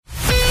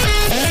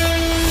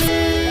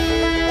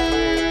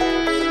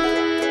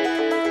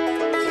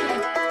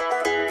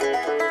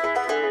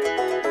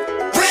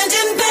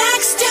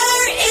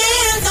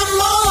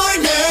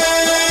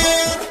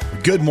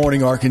Good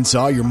morning,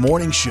 Arkansas. Your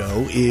morning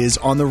show is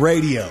on the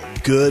radio.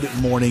 Good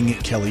morning,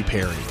 Kelly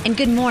Perry. And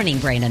good morning,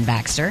 Brandon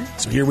Baxter.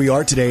 So here we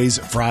are. Today's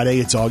Friday.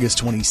 It's August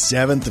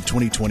 27th of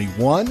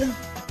 2021.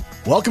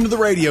 Welcome to the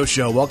radio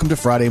show. Welcome to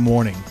Friday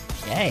morning.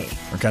 Yay.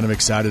 We're kind of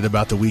excited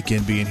about the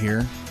weekend being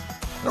here.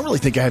 I don't really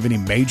think I have any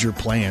major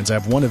plans. I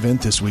have one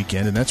event this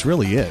weekend, and that's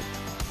really it.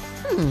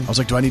 I was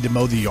like, do I need to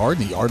mow the yard?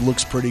 And the yard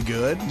looks pretty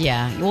good.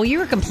 Yeah. Well, you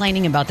were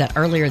complaining about that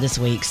earlier this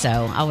week, so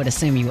I would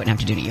assume you wouldn't have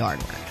to do the yard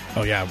work.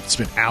 Oh, yeah. I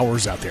spent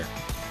hours out there.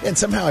 And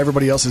somehow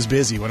everybody else is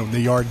busy when the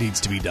yard needs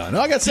to be done.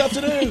 Oh, I got stuff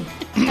to do.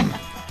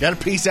 Got to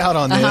piece out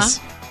on this.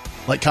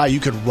 Like, Kai, you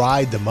could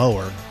ride the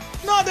mower.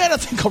 No, Dad, I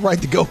think I'll ride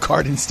the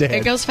go-kart instead.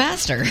 It goes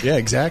faster. Yeah,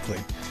 exactly.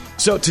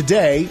 So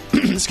today,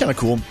 it's kind of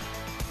cool.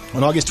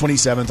 On August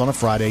 27th, on a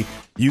Friday,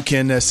 you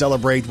can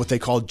celebrate what they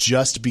call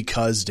Just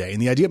Because Day.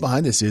 And the idea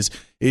behind this is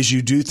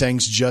you do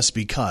things just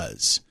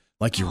because.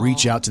 Like you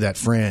reach out to that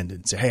friend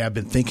and say, hey, I've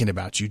been thinking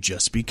about you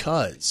just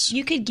because.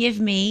 You could give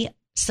me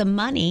some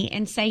money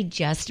and say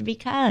just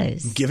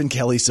because. I'm giving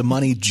Kelly some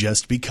money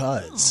just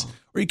because.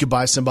 Or you could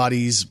buy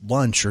somebody's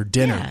lunch or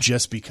dinner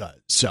just because.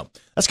 So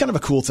that's kind of a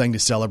cool thing to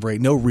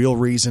celebrate. No real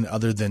reason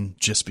other than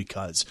just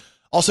because.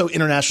 Also,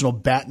 International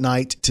Bat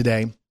Night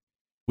today.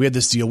 We had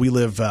this deal. We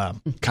live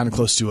kind of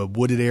close to a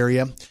wooded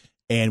area,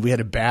 and we had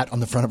a bat on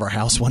the front of our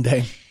house one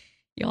day.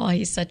 Y'all,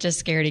 he's such a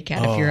scaredy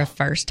cat if you're a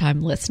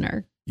first-time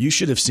listener. You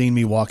should have seen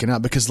me walking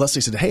out because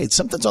Leslie said, hey,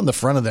 something's on the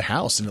front of the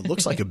house, and it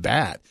looks like a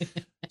bat.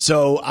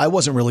 So I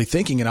wasn't really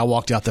thinking, and I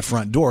walked out the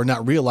front door,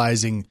 not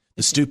realizing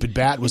the stupid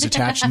bat was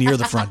attached near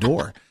the front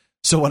door.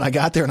 So when I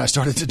got there and I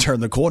started to turn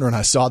the corner and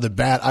I saw the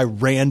bat, I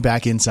ran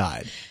back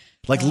inside.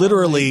 Like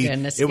literally,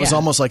 it was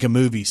almost like a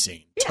movie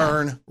scene. Yeah.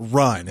 Turn,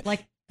 run.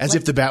 As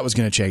if the bat was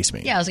going to chase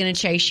me. Yeah, I was going to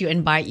chase you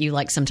and bite you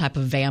like some type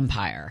of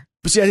vampire.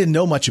 But see, I didn't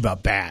know much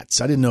about bats.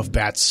 I didn't know if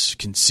bats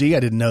can see. I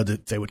didn't know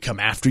that they would come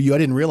after you. I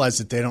didn't realize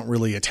that they don't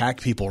really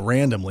attack people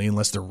randomly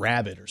unless they're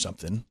rabid or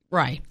something.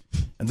 Right.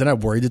 And then I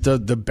worried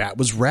that the bat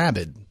was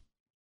rabid.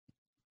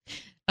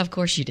 Of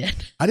course you did.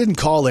 I didn't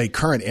call a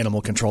current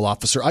animal control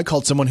officer. I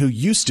called someone who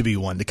used to be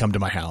one to come to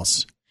my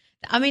house.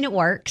 I mean, it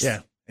works. Yeah.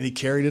 And he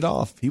carried it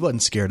off. He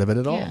wasn't scared of it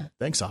at all. Yeah.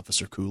 Thanks,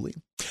 Officer Cooley.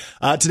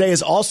 Today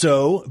is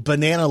also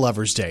Banana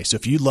Lovers Day. So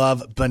if you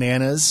love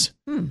bananas,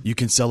 you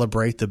can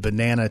celebrate the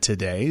banana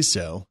today.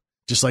 So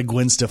just like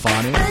Gwen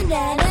Stefani.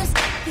 Bananas,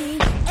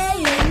 B-A-N-A-N-A-S.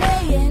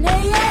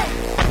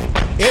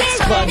 It's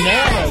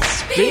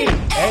bananas,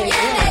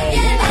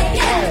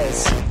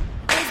 B-A-N-A-N-A-S.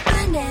 It's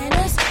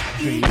bananas,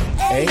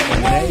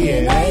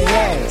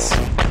 B-A-N-A-N-A-S. It's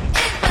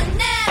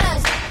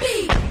bananas,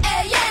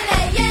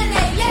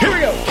 B-A-N-A-N-A-S. Here we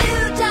go.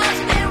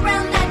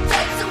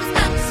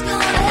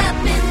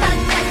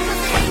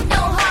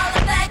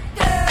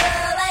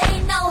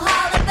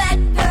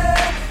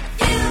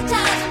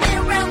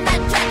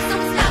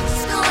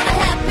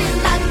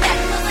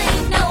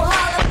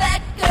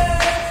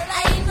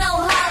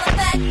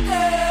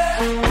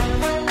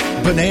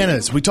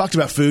 Bananas. We talked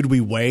about food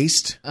we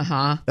waste.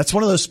 That's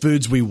one of those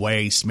foods we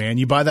waste, man.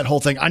 You buy that whole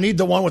thing. I need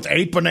the one with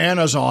 8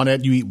 bananas on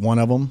it. You eat one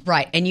of them.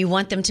 Right. And you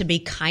want them to be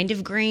kind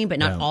of green, but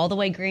not all the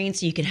way green.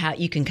 So you can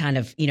kind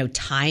of,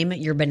 time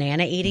your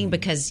banana eating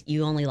because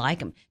you only like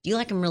them. Do you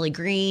like them really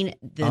green,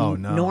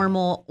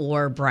 normal,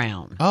 or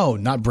brown? Oh,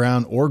 not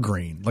brown or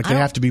green. Like they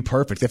have to be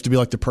perfect. They have to be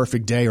like the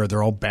perfect day or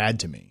they're all bad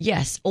to me.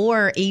 Yes.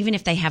 Or even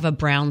if they have a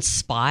brown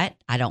spot,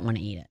 I don't want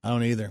to eat it. I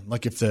don't either.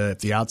 Like if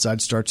the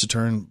outside starts to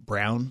turn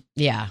brown.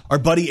 Yeah. Our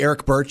buddy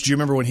Eric Birch, do you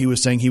remember when he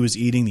was saying he was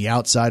eating the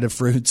outside of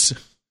fruits?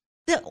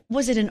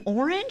 Was it an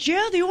orange?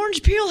 Yeah, the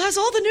orange peel has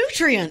all the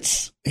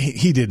nutrients.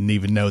 He didn't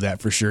even know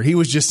that for sure. He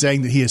was just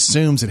saying that he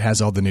assumes it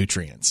has all the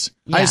nutrients.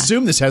 Yeah. I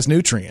assume this has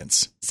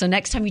nutrients. So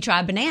next time you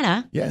try a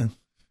banana. Yeah.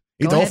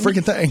 Eat the whole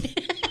freaking thing.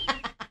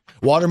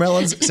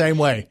 Watermelons, same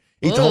way.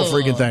 Eat the whole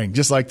freaking thing,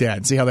 just like that,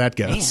 and see how that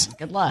goes. Man,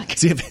 good luck.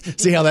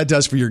 See how that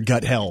does for your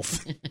gut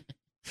health.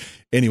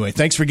 Anyway,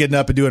 thanks for getting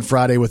up and doing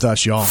Friday with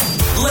us, y'all.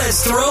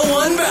 Let's throw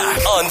one back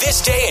on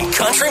this day in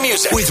country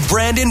music with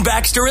Brandon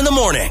Baxter in the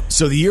morning.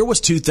 So the year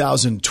was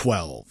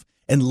 2012,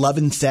 and Love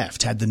and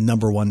Theft had the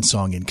 #1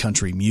 song in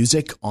country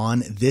music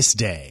on this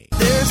day.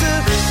 There's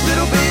a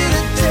little bit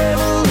of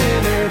devil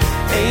in her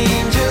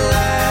angel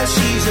eyes.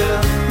 She's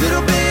a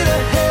little bit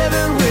of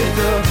heaven with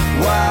a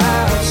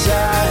wild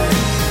side.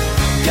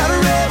 Got a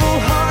rebel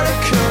heart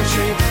of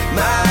country,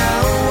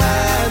 mile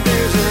wide.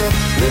 There's a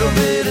little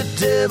bit of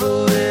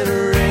devil in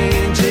her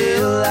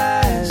angel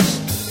eyes.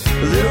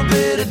 A little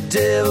bit of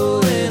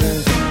devil in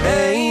her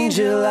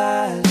angel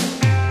eyes.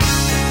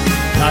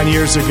 9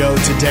 years ago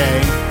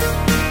today,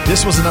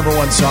 this was the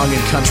 #1 song in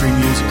country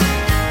music.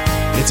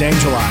 It's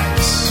Angel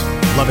Eyes,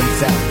 Love and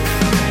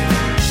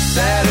Theft.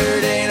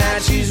 Saturday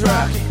night she's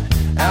rocking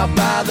out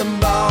by the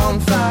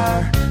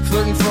bonfire,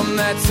 flirting from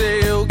that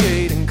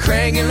tailgate and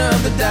cranking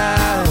up the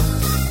dial.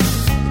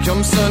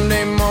 Come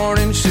Sunday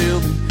morning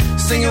she'll be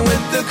singing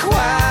with the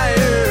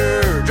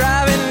choir,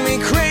 driving me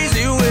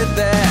crazy with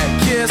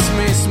that kiss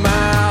me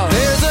smile.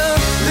 There's a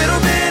little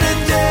bit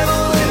of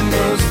devil in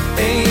those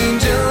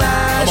angel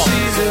eyes.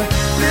 She's a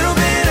little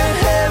bit of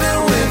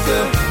heaven with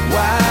a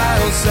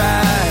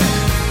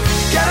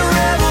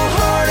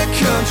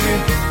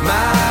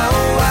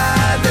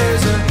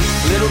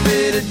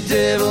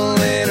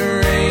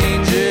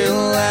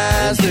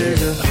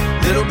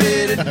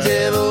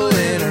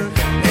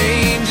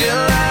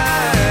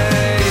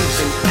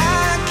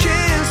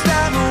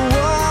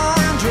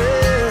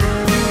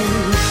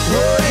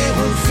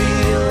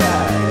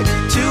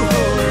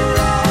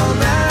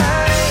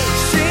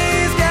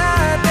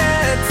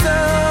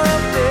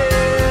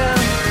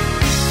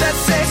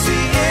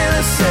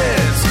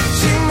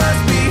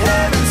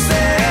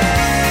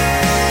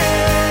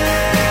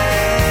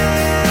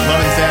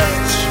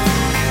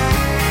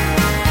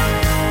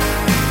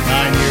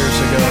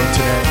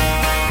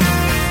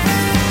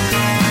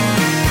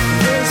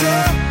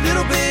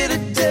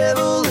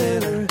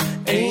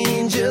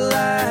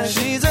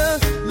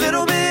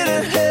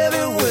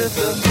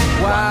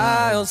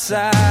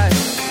side.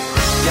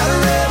 Got a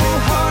rebel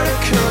heart of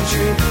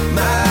country,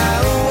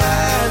 mile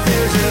wide.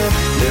 There's a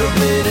little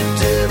bit of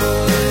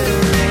devil in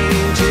her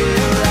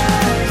angel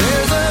eyes.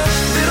 There's a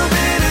little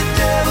bit of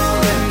devil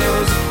in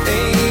those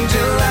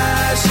angel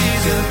eyes.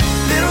 She's a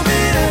little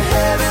bit of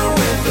heaven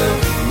with a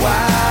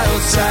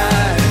wild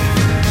side.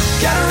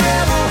 Got a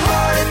rebel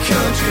heart of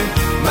country,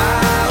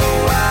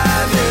 mile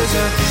wide. There's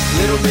a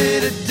little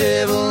bit of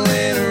devil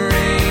in her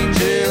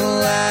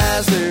angel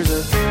eyes. There's a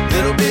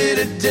little bit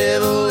of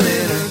devil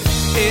in her,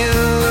 in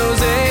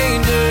those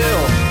angel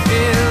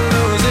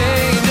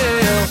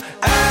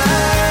eyes.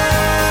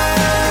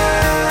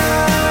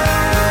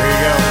 There you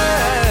go.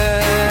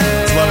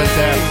 It's Love and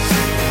Theft.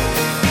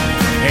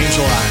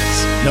 Angel Eyes,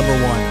 number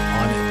 1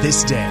 on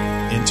this day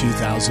in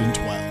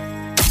 2012.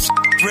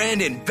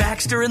 Brandon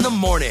Baxter in the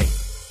morning.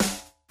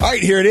 All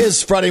right, here it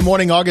is, Friday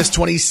morning, August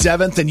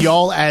 27th. And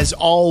y'all, as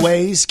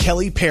always,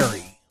 Kelly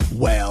Perry.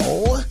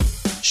 Well,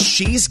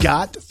 she's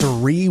got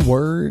 3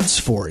 words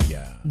for you.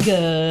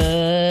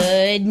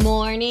 Good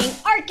morning,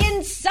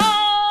 Arkansas.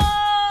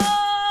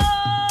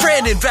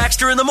 Brandon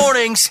Baxter in the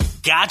mornings.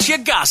 Gotcha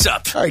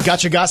Gossip. All right,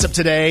 gotcha gossip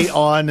today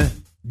on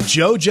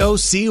JoJo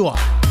Siwa.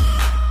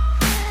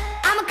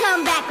 I'ma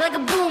come back like a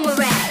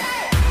boomerang.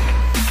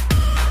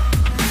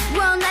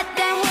 Won't let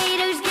the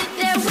haters get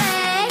their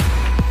way.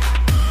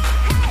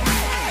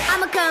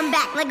 I'ma come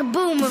back like a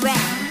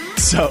boomerang.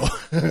 So,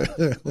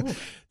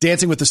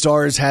 Dancing with the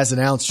Stars has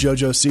announced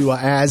JoJo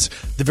Siwa as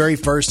the very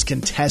first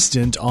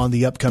contestant on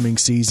the upcoming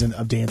season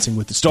of Dancing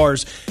with the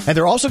Stars. And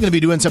they're also going to be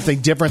doing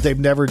something different they've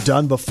never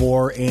done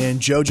before,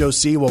 and JoJo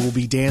Siwa will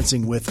be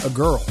dancing with a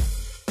girl.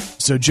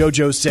 So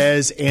JoJo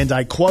says, and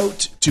I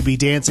quote, "To be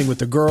dancing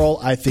with a girl,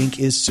 I think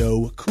is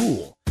so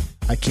cool.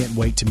 I can't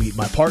wait to meet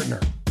my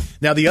partner."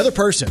 Now, the other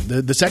person,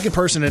 the second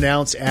person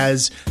announced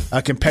as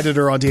a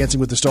competitor on Dancing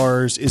with the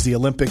Stars is the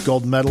Olympic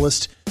gold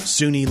medalist,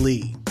 Suni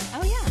Lee.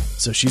 Oh, yeah.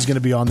 So she's going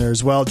to be on there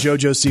as well.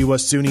 JoJo Siwa,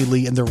 Suni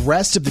Lee, and the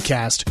rest of the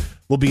cast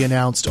will be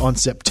announced on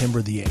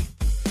September the 8th.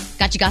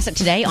 Got you gossip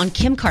today on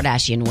Kim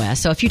Kardashian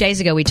West. So a few days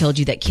ago, we told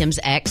you that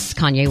Kim's ex,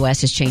 Kanye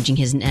West, is changing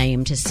his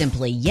name to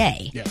simply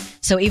Ye. Yeah.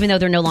 So even though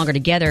they're no longer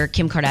together,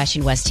 Kim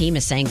Kardashian West team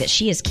is saying that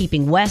she is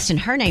keeping West in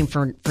her name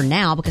for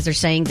now because they're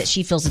saying that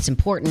she feels it's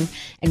important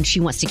and she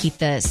wants to keep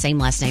the same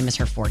last name as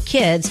her 4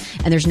 kids.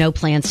 And there's no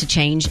plans to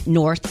change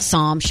North,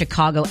 Psalm,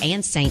 Chicago,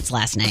 and Saint's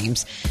last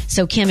names.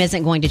 So Kim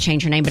isn't going to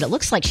change her name, but it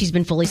looks like she's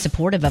been fully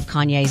supportive of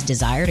Kanye's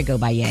desire to go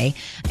by Ye.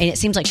 And it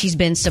seems like she's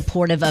been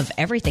supportive of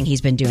everything he's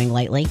been doing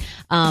lately.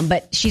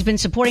 But she's been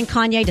supporting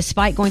Kanye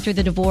despite going through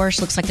the divorce.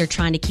 Looks like they're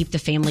trying to keep the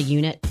family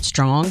unit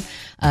strong.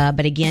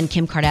 But again,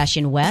 Kim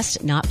Kardashian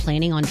West not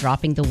planning on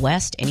dropping the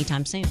West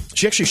anytime soon.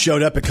 She actually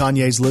showed up at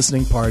Kanye's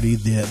listening party,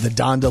 the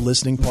Donda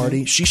listening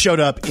party. She showed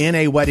up in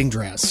a wedding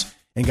dress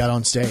and got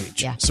on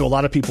stage. Yeah. So a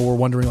lot of people were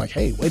wondering, like,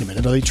 hey, wait a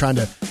minute, are they trying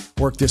to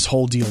work this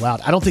whole deal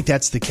out? I don't think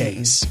that's the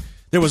case.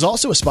 There was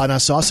also a spot, and I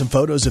saw some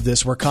photos of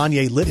this, where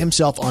Kanye lit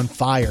himself on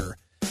fire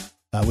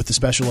with the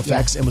special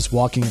effects and was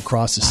walking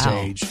across the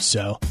stage.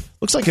 So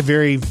looks like a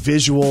very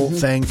visual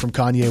thing from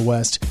Kanye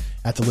West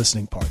at the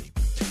listening party.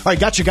 All right,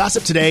 got your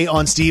gossip today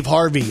on Steve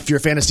Harvey. If you're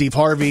a fan of Steve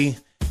Harvey,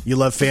 you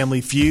love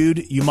Family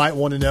Feud, you might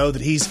want to know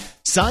that he's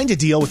signed a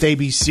deal with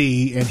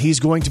ABC, and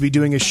he's going to be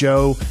doing a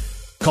show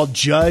called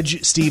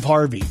Judge Steve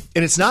Harvey.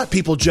 And it's not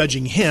people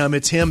judging him,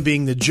 it's him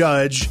being the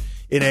judge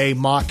in a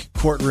mock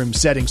courtroom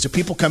setting. So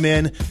people come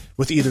in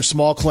with either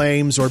small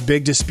claims or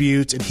big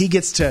disputes, and he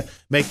gets to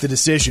make the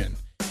decision.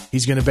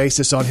 He's going to base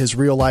this on his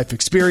real life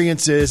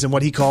experiences and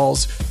what he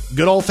calls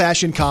good old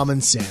fashioned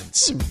common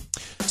sense.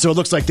 So it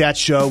looks like that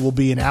show will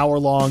be an hour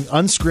long,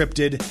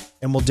 unscripted,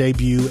 and will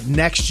debut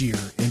next year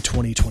in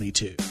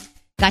 2022.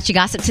 Got you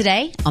gossip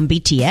today on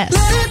BTS.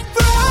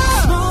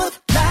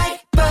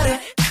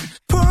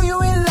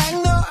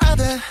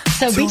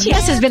 So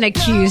BTS has been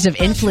accused of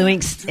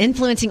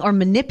influencing or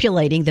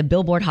manipulating the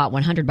Billboard Hot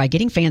 100 by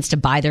getting fans to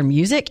buy their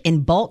music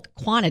in bulk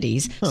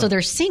quantities. So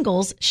their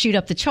singles shoot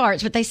up the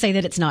charts, but they say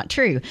that it's not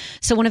true.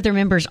 So one of their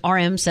members,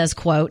 RM, says,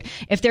 quote,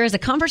 "If there is a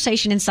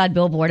conversation inside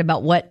Billboard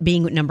about what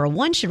being number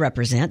 1 should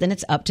represent, then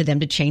it's up to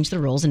them to change the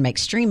rules and make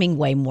streaming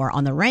way more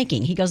on the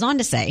ranking." He goes on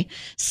to say,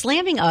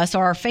 "Slamming us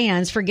or our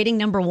fans for getting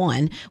number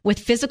 1 with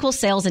physical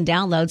sales and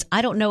downloads,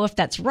 I don't know if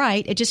that's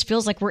right. It just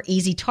feels like we're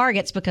easy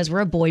targets because we're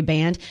a boy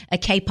band, a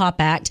K-pop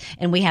act,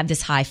 and we have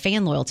this high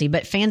fan loyalty.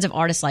 But fans of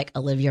artists like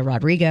Olivia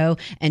Rodrigo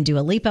and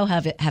Dua Lipa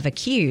have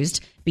accused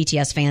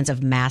BTS fans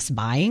of mass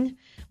buying,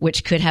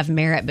 which could have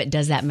merit, but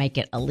does that make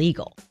it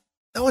illegal?"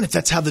 No, and if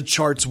that's how the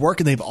charts work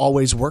and they've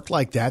always worked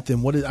like that,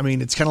 then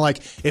it's kind of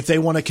like if they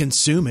want to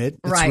consume it,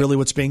 it's really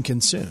what's being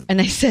consumed. And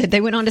they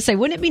went on to say,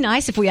 wouldn't it be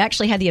nice if we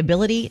actually had the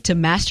ability to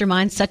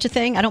mastermind such a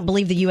thing? I don't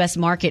believe the U.S.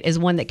 market is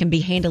one that can be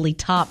handily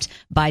topped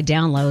by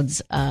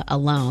downloads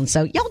alone.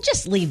 So y'all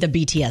just leave the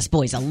BTS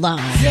boys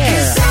alone.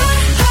 Yeah.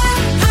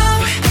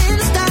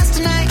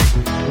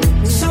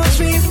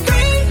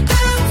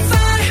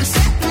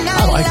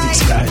 I like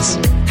these guys.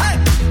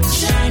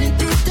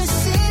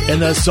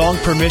 And the song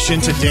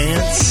Permission to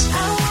Dance.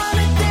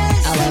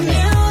 I love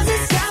it.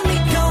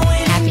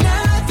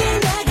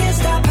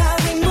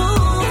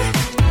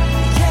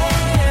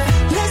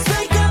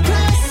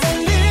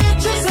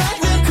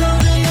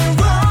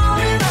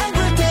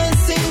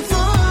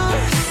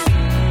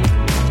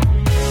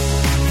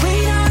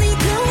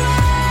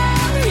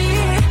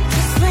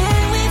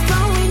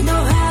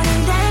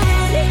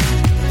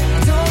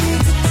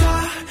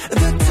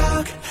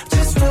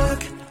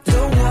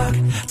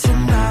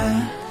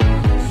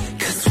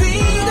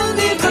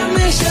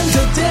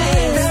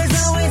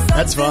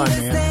 That's fun,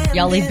 man.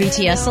 Y'all leave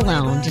BTS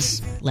alone.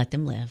 Just let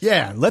them live.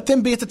 Yeah, let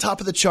them be at the top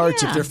of the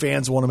charts if their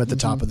fans want them at the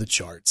top of the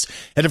charts.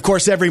 And of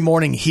course, every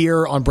morning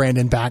here on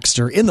Brandon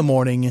Baxter in the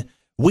morning,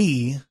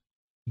 we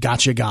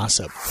gotcha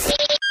gossip.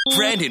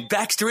 Brandon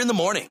Baxter in the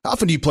morning. How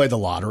often do you play the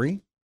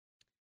lottery?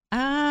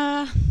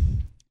 My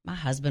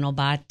husband will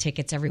buy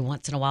tickets every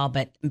once in a while,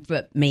 but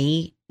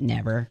me,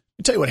 never.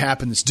 I'll tell you what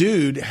happened. This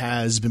dude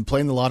has been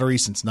playing the lottery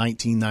since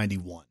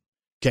 1991.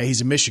 Okay,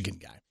 he's a Michigan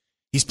guy.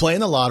 He's playing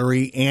the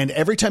lottery, and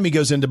every time he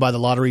goes in to buy the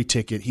lottery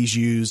ticket, he's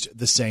used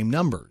the same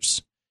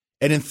numbers.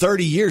 And in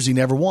 30 years, he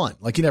never won.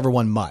 Like, he never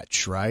won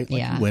much, right?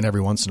 Like, you win every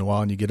once in a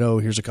while, and you get,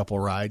 here's a couple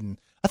ride. And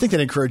I think that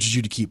encourages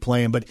you to keep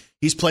playing. But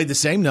he's played the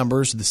same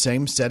numbers, the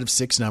same set of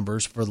 6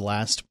 numbers for the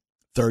last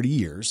 30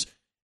 years,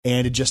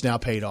 and it just now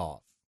paid off.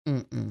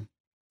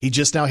 He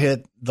just now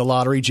hit the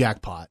lottery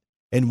jackpot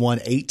and won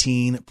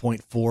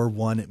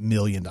 $18.41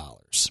 million.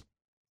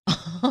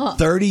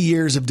 30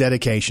 years of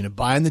dedication of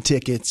buying the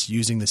tickets,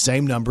 using the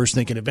same numbers,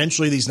 thinking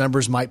eventually these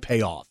numbers might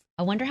pay off.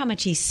 I wonder how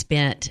much he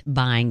spent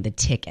buying the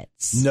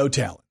tickets. No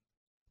telling.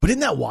 But isn't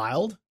that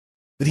wild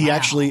that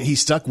he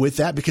stuck with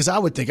that? Because I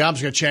would think, I'm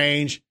just going to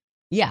change.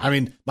 Yeah. I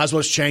mean, might as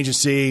well just change and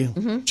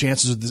see.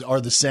 Chances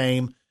are the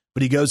same.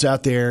 But he goes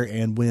out there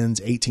and wins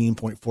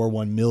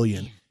 $18.41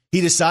 million. He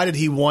decided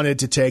he wanted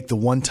to take the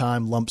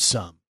one-time lump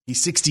sum.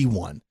 He's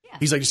 61. Yeah.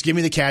 He's like, just give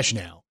me the cash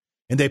now.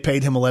 And they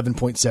paid him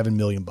 $11.7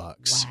 million. Wow.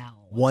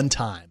 One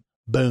time.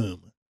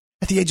 Boom.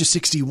 At the age of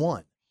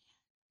 61.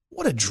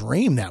 What a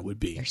dream that would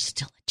be. There's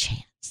still a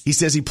chance. He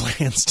says he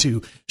plans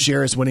to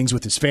share his winnings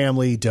with his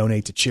family,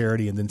 donate to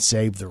charity, and then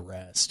save the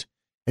rest.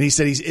 And he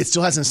said it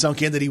still hasn't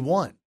sunk in that he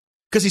won.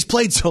 Because he's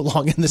played so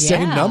long in the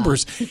same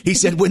numbers. He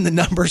said when the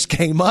numbers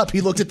came up,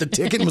 he looked at the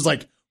ticket and was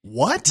like,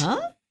 what?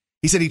 Huh?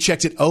 He said he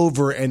checked it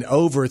over and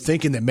over,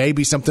 thinking that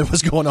maybe something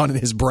was going on in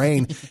his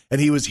brain and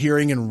he was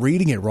hearing and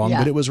reading it wrong,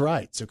 but it was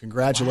right. So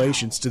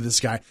congratulations to this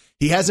guy.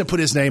 He hasn't put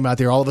his name out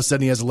there. All of a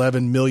sudden he has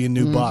 11 million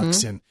new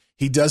bucks and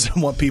he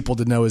doesn't want people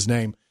to know his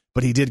name,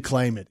 but he did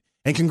claim it.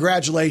 And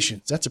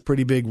congratulations. That's a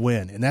pretty big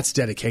win. And that's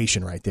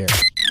dedication right there.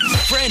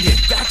 Brandon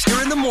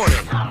Baxter in the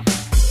morning.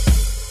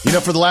 You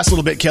know, for the last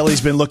little bit,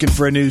 Kelly's been looking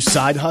for a new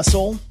side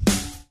hustle.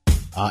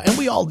 And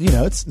we all,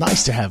 it's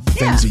nice to have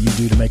things that you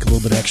do to make a little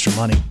bit of extra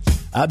money.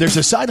 There's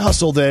a side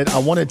hustle that I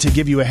wanted to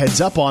give you a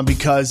heads up on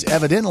because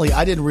evidently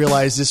I didn't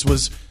realize this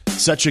was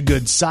such a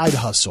good side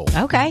hustle.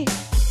 Okay.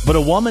 But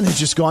a woman has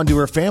just gone to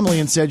her family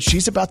and said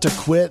she's about to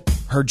quit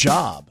her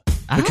job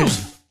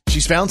because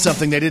she's found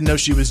something they didn't know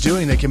she was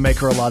doing that can make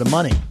her a lot of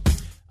money.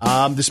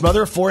 This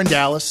mother of 4 in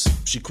Dallas,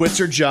 she quits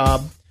her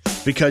job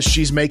because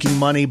she's making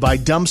money by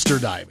dumpster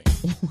diving.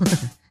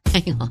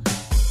 Hang on.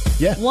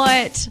 Yeah.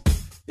 What?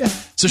 Yeah.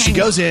 So she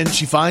goes in,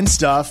 she finds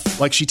stuff,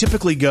 like she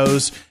typically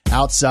goes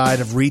outside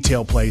of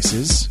retail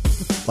places,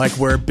 like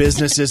where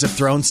businesses have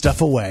thrown stuff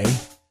away.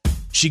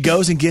 She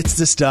goes and gets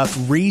the stuff,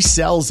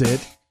 resells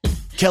it.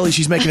 Kelly,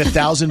 she's making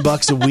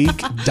 $1,000 a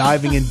week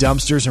diving in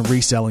dumpsters and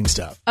reselling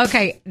stuff.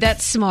 Okay,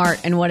 that's smart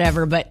and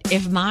whatever, but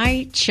if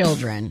my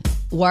children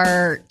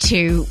were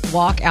to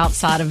walk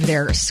outside of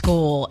their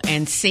school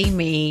and see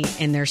me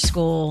in their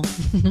school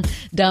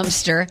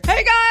dumpster,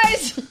 hey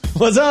guys!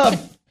 What's up?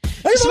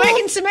 Hey, just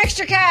making some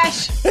extra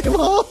cash. Hey,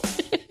 Mom.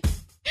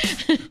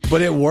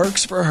 But it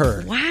works for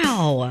her.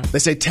 Wow. They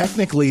say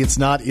technically it's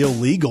not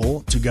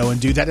illegal to go and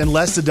do that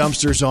unless the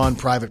dumpster's on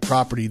private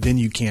property. Then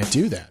you can't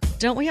do that.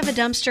 Don't we have a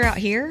dumpster out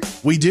here?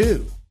 We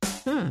do.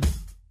 Yeah,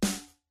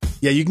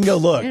 you can go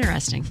look.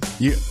 Interesting.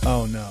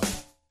 Oh, no.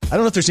 I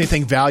don't know if there's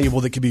anything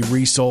valuable that could be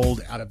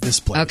resold out of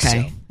this place.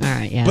 Okay. So. All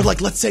right, yeah.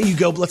 But let's say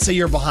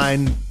you're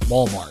behind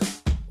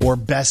Walmart or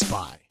Best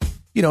Buy.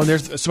 And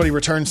there's somebody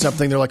returns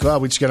something. They're like, well,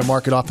 we just got to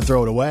mark it off and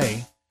throw it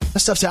away.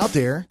 That stuff's out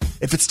there.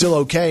 If it's still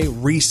okay,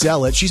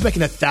 resell it. She's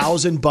making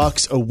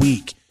 $1,000 a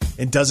week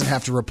and doesn't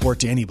have to report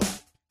to anybody.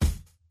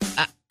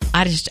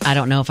 I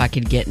don't know if I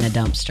could get in a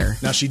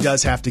dumpster. Now, she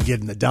does have to get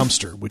in the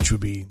dumpster, which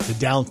would be the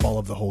downfall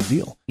of the whole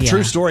deal. Yeah.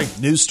 True story,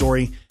 news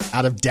story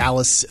out of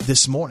Dallas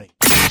this morning.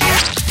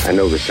 I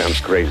know this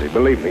sounds crazy.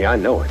 Believe me, I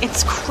know it.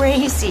 It's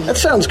crazy. That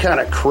sounds kind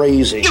of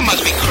crazy. You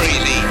must be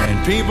crazy.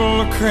 And people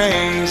are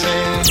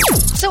crazy.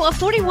 So a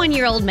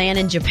 41-year-old man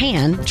in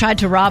Japan tried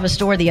to rob a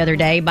store the other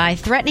day by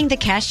threatening the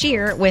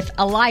cashier with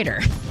a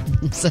lighter.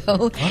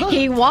 So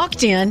he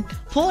walked in,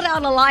 pulled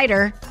out a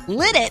lighter,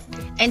 lit it,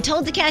 and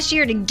told the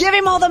cashier to give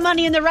him all the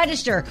money in the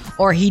register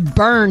or he'd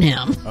burn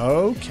him.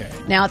 Okay.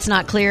 Now, it's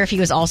not clear if he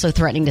was also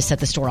threatening to set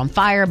the store on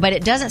fire, but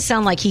it doesn't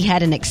sound like he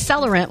had an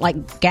accelerant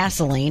like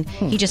gasoline.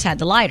 He just had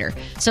the lighter.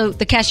 So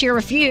the cashier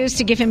refused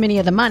to give him any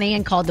of the money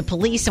and called the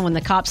police. And when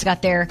the cops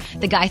got there,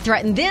 the guy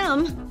threatened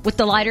them with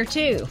the lighter,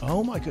 too.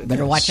 Oh, my goodness.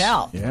 Better watch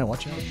out. Yeah,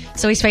 watch out.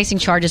 So he's facing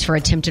charges for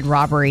attempted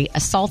robbery,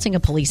 assaulting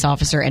a police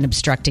officer, and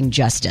obstructing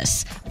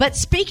justice. But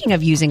speaking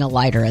of using a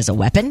lighter as a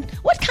weapon,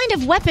 what kind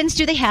of weapons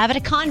do they have at a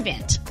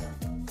convent?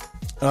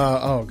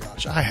 Oh,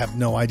 gosh. I have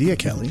no idea,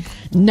 Kelly.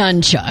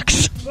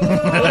 Nunchucks.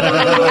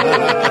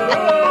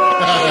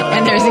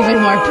 And there's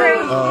even more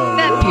proof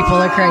that people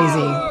are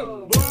crazy.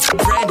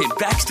 Brandon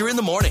Baxter in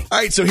the Morning. All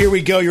right, so here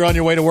we go. You're on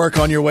your way to work,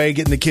 on your way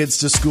getting the kids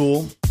to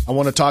school. I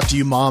want to talk to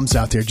you moms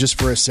out there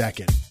just for a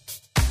second.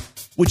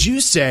 Would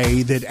you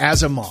say that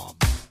as a mom,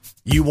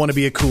 you want to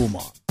be a cool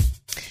mom?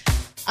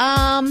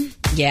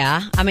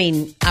 Yeah. I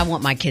mean, I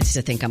want my kids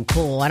to think I'm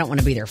cool. I don't want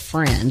to be their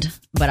friend,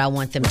 but I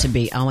want them to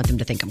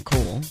think I'm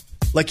cool.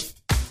 Like,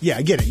 yeah,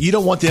 I get it. You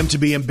don't want them to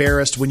be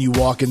embarrassed when you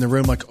walk in the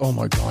room like, oh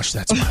my gosh,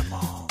 that's my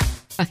mom.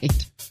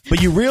 Right.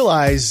 But you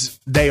realize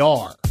they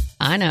are.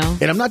 I know.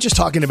 And I'm not just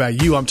talking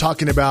about you. I'm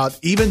talking about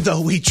even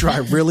though we try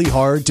really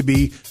hard to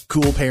be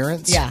cool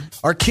parents, yeah,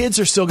 our kids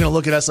are still going to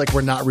look at us like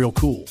we're not real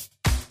cool.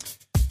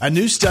 A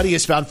new study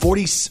has found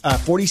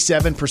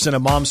 47%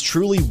 of moms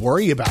truly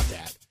worry about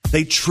that.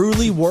 They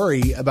truly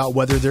worry about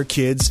whether their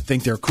kids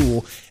think they're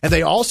cool. And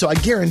they also, I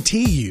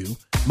guarantee you,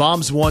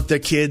 moms want their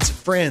kids'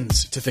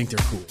 friends to think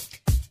they're cool.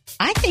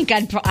 I think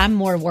I'm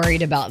more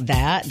worried about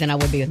that than I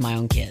would be with my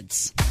own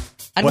kids.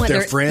 I'd want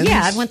their friends?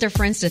 Yeah, I'd want their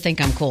friends to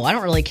think I'm cool. I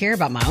don't really care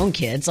about my own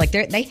kids. Like,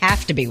 they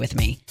have to be with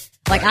me.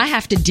 Like, right. I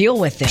have to deal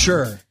with them.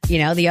 Sure. You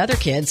know, the other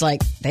kids,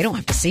 like, they don't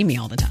have to see me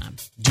all the time.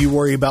 Do you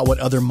worry about what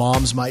other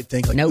moms might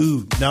think? Like, nope.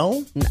 Ooh,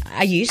 no?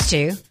 I used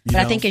to. But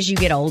I think as you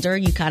get older,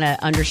 you kind of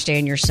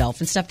understand yourself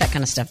and stuff. That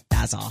kind of stuff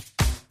dies off.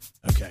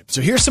 Okay.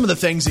 So here's some of the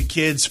things that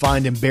kids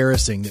find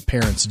embarrassing that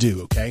parents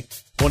do, okay?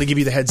 I want to give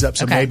you the heads up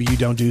so maybe you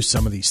don't do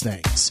some of these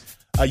things.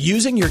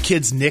 Using your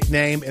kid's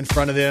nickname in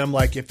front of them,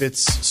 like if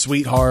it's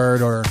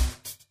Sweetheart or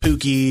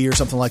Pookie or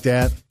something like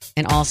that.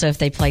 And also if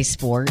they play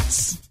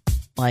sports,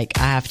 like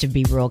I have to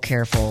be real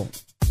careful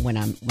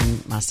when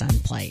my son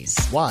plays.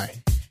 Why?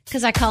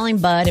 Because I call him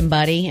Bud and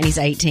Buddy, and he's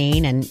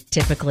 18. And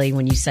typically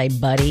when you say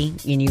Buddy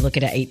and you look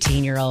at an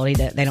 18-year-old,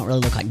 they don't really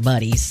look like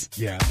buddies.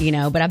 Yeah. You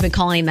know, but I've been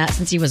calling him that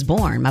since he was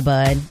born. My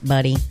Bud,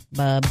 Buddy,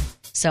 Bub.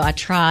 So I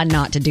try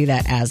not to do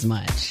that as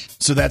much.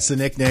 So that's the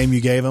nickname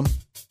you gave him?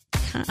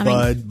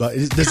 Bud.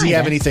 Does he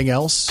have anything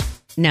else?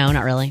 No,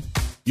 not really.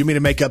 You mean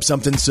to make up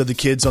something so the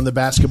kids on the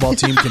basketball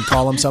team can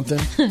call him something?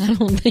 I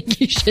don't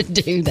think you should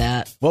do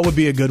that. What would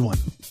be a good one?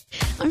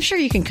 I'm sure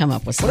you can come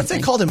up with something. What if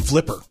they called him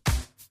Flipper?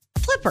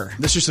 Flipper.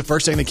 This is the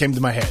first thing that came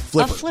to my head.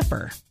 Flipper. A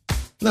flipper.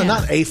 No,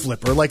 not a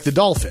flipper, like the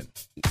dolphin.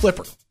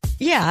 Flipper.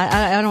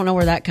 Yeah, I don't know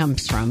where that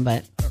comes from,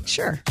 but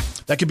sure.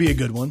 That could be a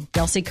good one.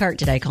 Y'all see Kurt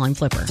today, call him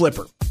Flipper.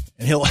 Flipper.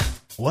 And he'll...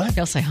 What?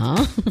 He'll say,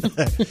 huh?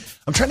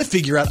 I'm trying to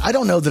figure out. I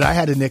don't know that I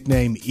had a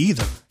nickname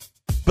either.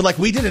 But like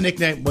we did a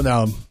nickname. Well,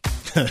 no.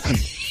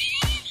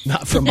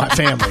 Not from my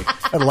family.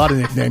 I had a lot of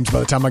nicknames by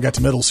the time I got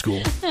to middle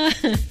school.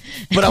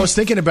 But I was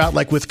thinking about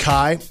like with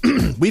Kai.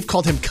 We've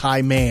called him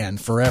Kai Man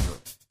forever.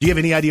 Do you have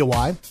any idea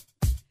why?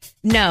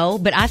 No,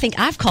 but I think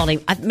I've called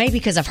him, maybe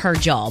because I've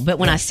heard y'all. But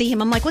when I see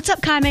him, I'm like, what's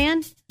up, Kai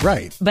Man?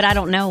 Right. But I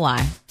don't know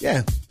why.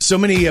 Yeah. So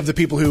many of the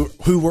people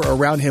who were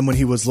around him when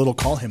he was little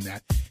call him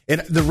that.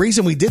 And the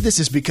reason we did this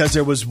is because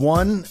there was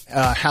one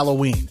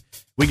Halloween.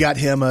 We got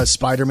him a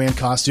Spider-Man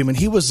costume, and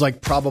he was like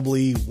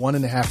probably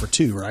 1.5 or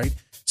 2, right?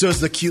 So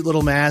it's the cute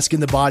little mask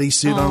and the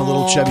bodysuit on a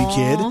little chubby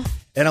kid.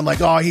 And I'm like,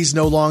 oh, he's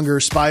no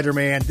longer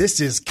Spider-Man. This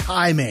is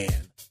Kai Man.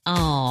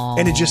 Oh.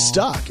 And it just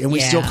stuck. And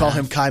we still call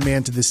him Kai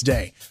Man to this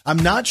day. I'm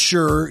not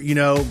sure,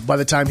 by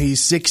the time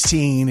he's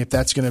 16, if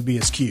that's going to be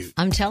as cute.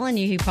 I'm telling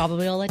you, he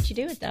probably will let you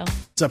do it, though.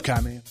 What's up,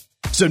 Kai Man?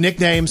 So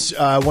nicknames,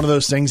 one of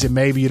those things that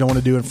maybe you don't want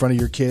to do in front of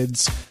your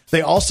kids.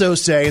 They also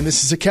say, and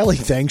this is a Kelly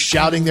thing,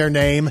 shouting their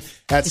name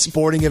at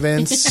sporting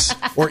events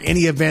or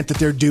any event that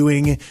they're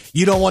doing.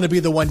 You don't want to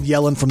be the one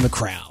yelling from the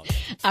crowd.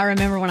 I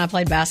remember when I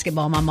played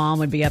basketball, my mom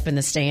would be up in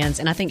the stands,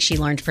 and I think she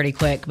learned pretty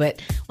quick.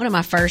 But one of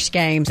my first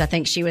games, I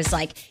think she was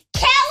like,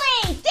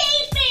 Kelly,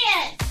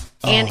 defense!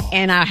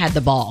 And I had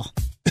the ball.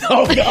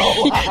 Oh,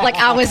 no. Like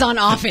I was on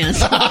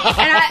offense. And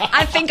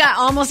I think I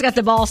almost got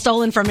the ball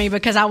stolen from me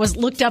because I was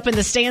looked up in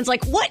the stands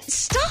like, what?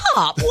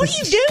 Stop. What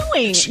are you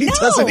doing? She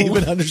doesn't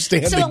even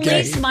understand the game. So at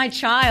least my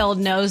child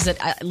knows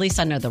that, at least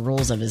I know the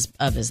rules of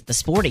the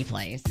sport he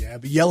plays. Yeah,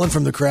 but yelling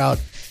from the crowd,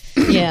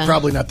 yeah,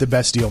 probably not the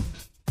best deal.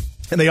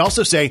 And they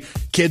also say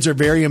kids are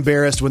very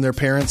embarrassed when their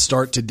parents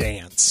start to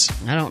dance.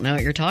 I don't know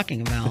what you're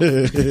talking about.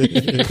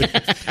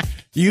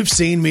 You've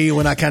seen me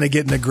when I kind of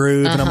get in the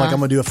groove and I'm like, I'm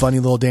going to do a funny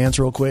little dance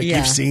real quick. Yeah.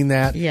 You've seen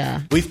that.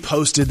 Yeah. We've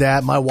posted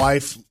that. My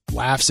wife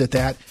laughs at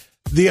that.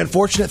 The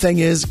unfortunate thing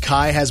is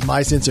Kai has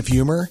my sense of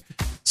humor.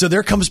 So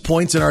there comes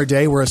points in our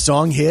day where a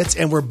song hits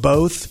and we're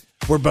both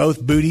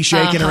booty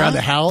shaking around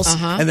the house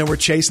and then we're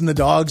chasing the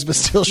dogs but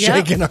still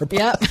shaking our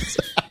butts.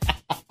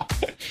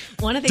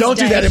 One of these Don't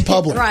days, do that in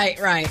public.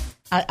 Right.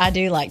 I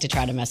do like to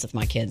try to mess with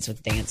my kids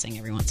with dancing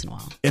every once in a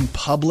while. In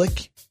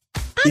public?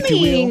 You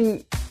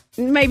will?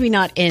 Maybe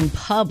not in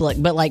public,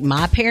 but like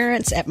my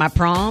parents at my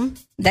prom,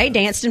 they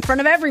danced in front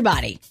of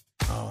everybody.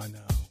 Oh, I know.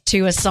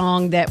 To a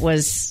song that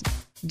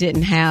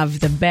didn't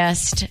have the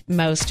best,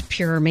 most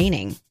pure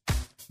meaning.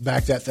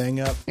 Back that thing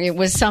up. It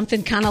was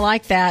something kind of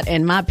like that,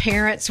 and my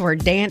parents were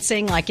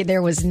dancing like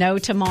there was no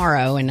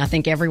tomorrow, and I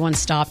think everyone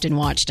stopped and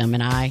watched them,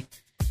 and I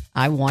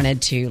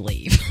wanted to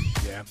leave.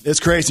 Yeah, it's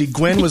crazy.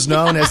 Gwen was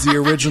known as the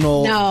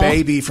original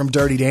baby from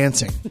Dirty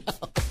Dancing.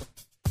 No.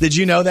 Did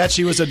you know that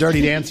she was a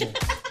Dirty Dancer?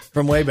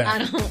 from way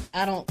back.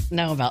 I don't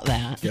know about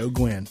that. Go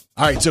Gwen.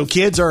 All right, so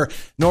kids are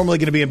normally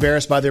going to be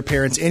embarrassed by their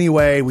parents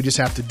anyway. We just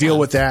have to deal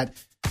with that.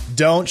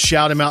 Don't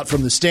shout them out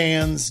from the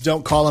stands.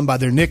 Don't call them by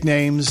their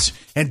nicknames.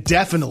 And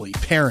definitely,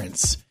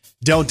 parents,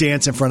 don't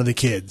dance in front of the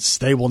kids.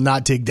 They will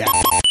not dig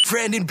that.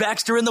 Brandon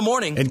Baxter in the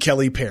morning. And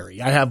Kelly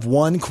Perry, I have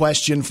one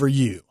question for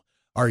you.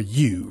 Are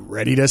you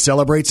ready to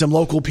celebrate some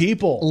local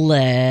people?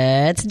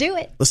 Let's do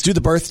it. Let's do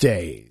the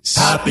birthdays.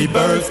 Happy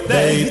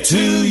birthday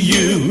to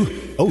you.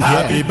 Oh, yeah.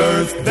 Happy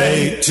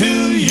birthday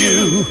to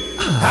you.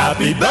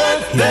 Happy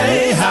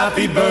birthday,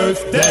 happy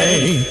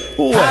birthday.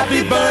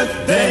 Happy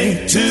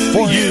birthday to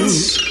you.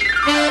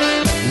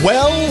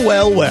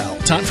 Well.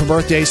 Time for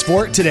birthdays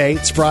for today.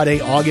 It's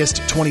Friday,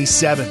 August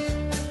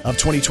 27th of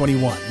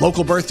 2021.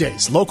 Local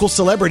birthdays, local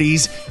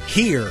celebrities.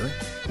 Here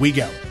we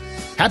go.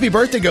 Happy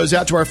birthday goes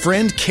out to our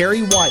friend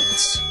Carrie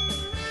White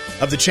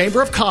of the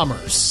Chamber of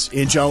Commerce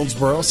in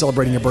Jonesboro,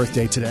 celebrating a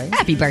birthday today.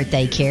 Happy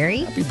birthday,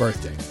 Carrie. Happy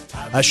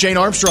birthday. Shane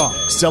Armstrong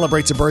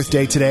celebrates a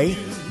birthday today.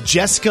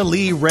 Jessica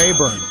Lee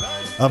Rayburn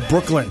of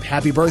Brooklyn.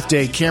 Happy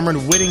birthday.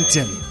 Cameron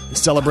Whittington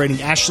is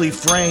celebrating. Ashley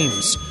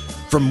Frames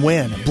from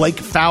Wynn. Blake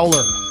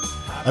Fowler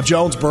of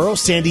Jonesboro.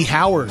 Sandy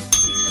Howard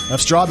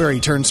of Strawberry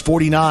turns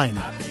 49.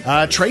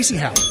 Tracy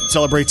Howard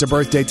celebrates a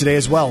birthday today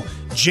as well.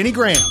 Jenny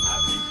Graham,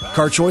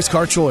 Car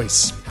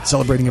Choice,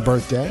 celebrating a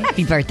birthday.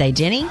 Happy birthday,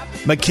 Jenny.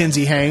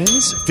 Mackenzie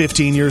Haynes,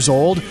 15 years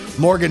old.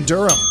 Morgan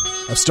Durham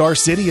of Star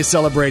City is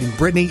celebrating.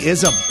 Brittany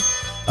Ism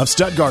of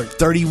Stuttgart,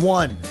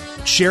 31.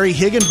 Sherry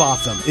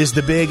Higginbotham is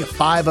the big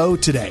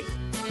 5-0 today.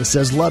 It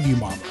says, love you,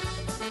 mama.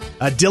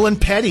 Dylan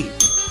Petty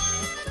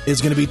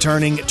is going to be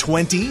turning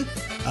 20.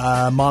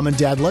 Mom and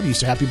dad love you,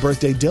 so happy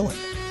birthday, Dylan.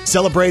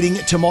 Celebrating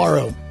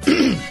tomorrow,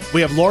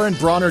 we have Lauren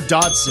Bronner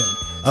Dodson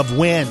of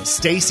Wynn.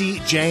 Stacy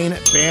Jane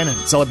Bannon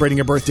celebrating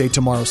a birthday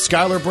tomorrow.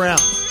 Skylar Brown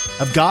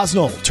of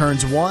Gosnell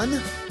turns 1.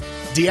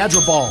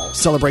 Deidre Ball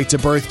celebrates a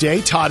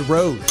birthday. Todd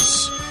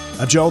Rose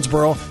of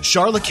Jonesboro.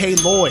 Charlotte K.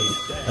 Lloyd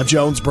of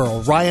Jonesboro.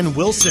 Ryan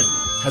Wilson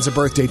has a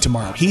birthday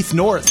tomorrow. Heath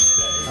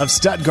North of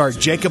Stuttgart.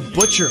 Jacob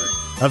Butcher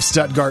of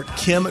Stuttgart.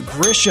 Kim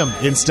Grisham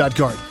in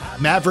Stuttgart.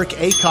 Maverick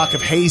Acock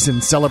of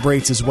Hazen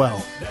celebrates as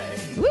well.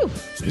 Woo.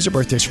 These are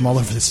birthdays from all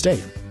over the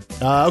state.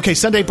 Okay,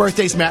 Sunday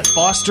birthdays. Matt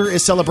Foster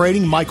is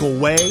celebrating. Michael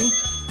Way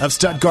of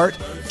Stuttgart.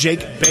 Jake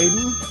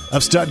Baden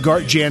of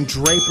Stuttgart. Jan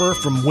Draper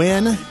from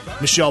Wynn.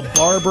 Michelle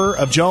Barber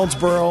of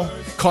Jonesboro.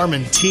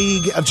 Carmen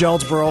Teague of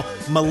Jonesboro.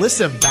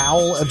 Melissa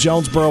Vowell of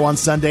Jonesboro on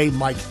Sunday.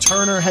 Mike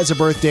Turner has a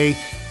birthday.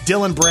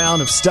 Dylan Brown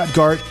of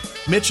Stuttgart.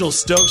 Mitchell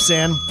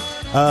Stopesan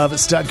of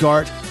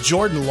Stuttgart.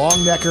 Jordan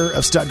Longnecker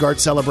of Stuttgart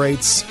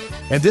celebrates.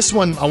 And this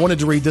one, I wanted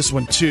to read this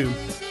one too.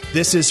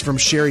 This is from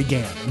Sherry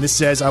Gann. And this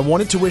says, I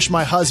wanted to wish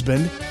my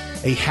husband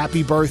a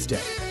happy birthday.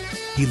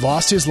 He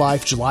lost his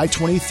life July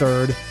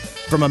 23rd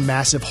from a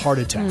massive heart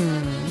attack.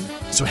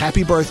 So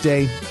happy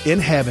birthday in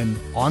heaven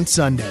on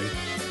Sunday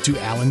to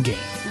Alan Gann.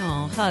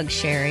 Oh, hug,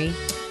 Sherry.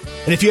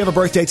 And if you have a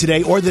birthday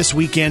today or this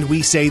weekend,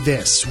 we say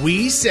this.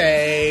 We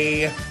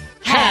say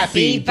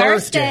happy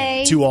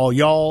birthday to all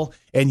y'all,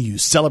 and you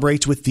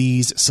celebrate with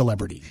these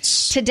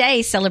celebrities.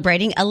 Today,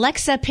 celebrating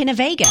Alexa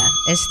Pinavega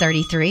is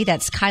 33.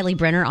 That's Kylie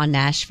Brenner on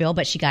Nashville,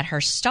 but she got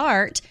her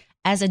start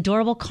as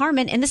adorable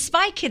Carmen in the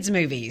Spy Kids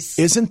movies.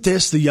 Isn't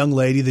this the young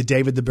lady that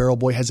David the Barrel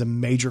Boy has a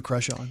major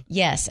crush on?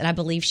 Yes, and I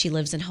believe she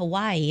lives in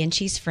Hawaii, and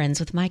she's friends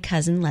with my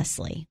cousin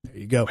Leslie. There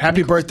you go.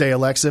 Happy birthday,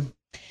 Alexa.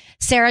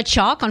 Sarah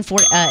Chalk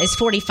is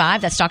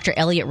 45. That's Dr.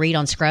 Elliot Reed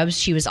on Scrubs.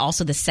 She was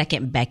also the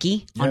second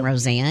Becky on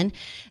Roseanne.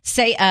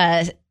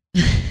 Cesar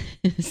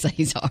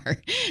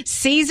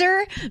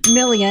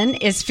Million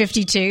is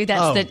 52.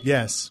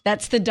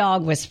 That's the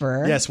dog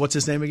whisperer. Yes. What's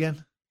his name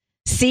again?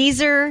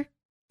 Cesar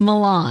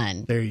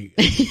Millan. There you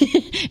go.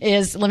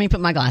 Let me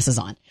put my glasses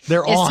on.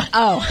 They're on.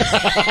 Oh.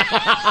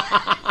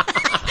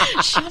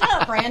 Shut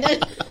up, Brandon.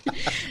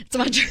 It's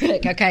my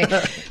trick. Okay.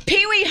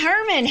 Pee Wee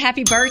Herman.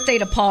 Happy birthday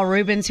to Paul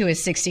Rubens, who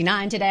is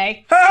 69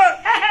 today.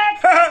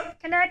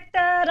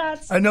 Connected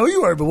us. I know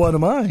you are, but what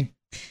am I?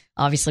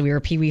 Obviously, we were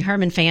Pee Wee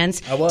Herman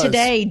fans. I was.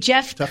 Today,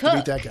 Jeff Tough Cook. to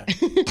beat that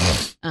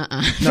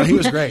guy. No, he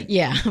was great.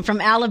 Yeah.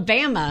 From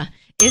Alabama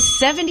is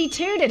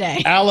 72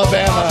 today.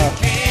 Alabama.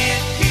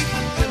 Can't keep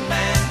a good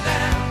man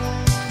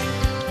down.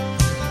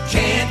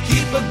 Can't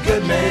keep a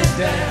good man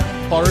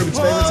down. Paul Rubens'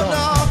 favorite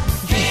song.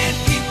 Can't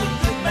keep a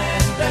good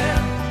man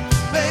down.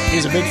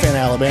 He's a big fan of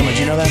Alabama. Did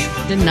you know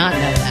that? Did not know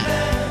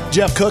that.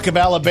 Jeff Cook of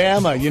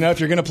Alabama. You know, if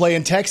you're going to play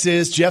in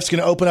Texas, Jeff's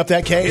going to open up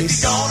that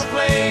case. If you're gonna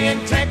play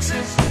in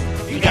Texas,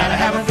 you gotta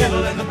have a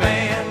fiddle in the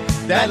band.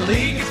 That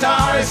lead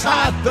guitar is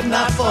hot, but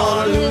not for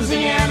a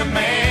Louisiana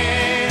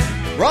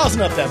man.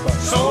 Rosin up that boat.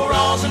 So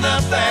rosin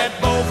up that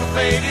bow for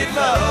faded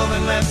love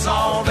and let's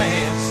all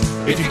dance.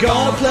 If you're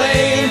gonna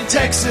play in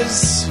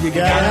Texas, You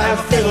got to have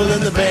a fiddle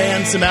in the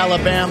band. Some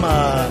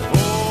Alabama.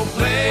 oh,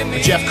 play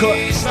me Jeff Cook.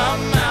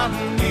 some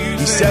mountain music.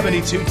 He's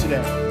 72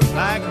 today.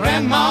 Like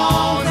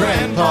Grandma and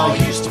Grandpa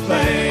used to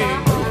play.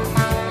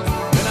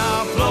 Then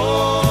I'll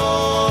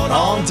float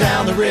on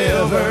down the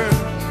river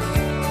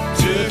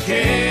to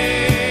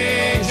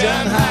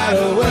Cajun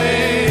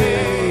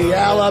Hideaway.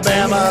 Alabama.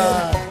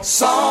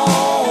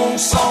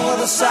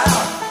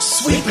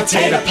 Sweet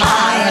potato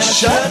pie, I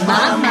shut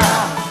my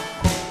mouth.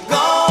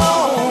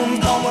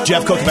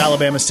 Jeff Cook of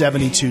Alabama,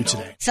 72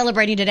 today.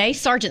 Celebrating today,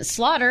 Sergeant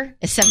Slaughter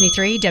is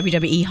 73,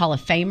 WWE Hall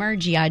of Famer,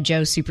 G.I.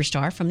 Joe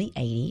superstar from the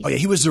 80s. Oh, yeah,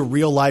 he was a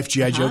real-life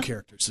G.I. Joe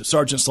character. So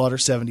Sergeant Slaughter,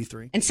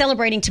 73. And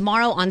celebrating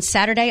tomorrow on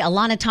Saturday,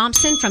 Alana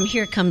Thompson from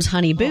Here Comes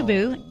Honey Boo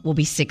Boo will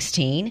be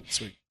 16.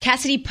 Sweet.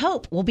 Cassidy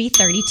Pope will be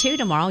 32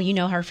 tomorrow. You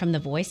know her from The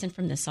Voice and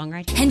from this song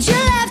right here. And you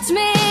left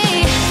me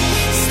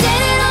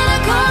standing on a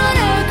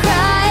corner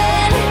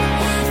crying,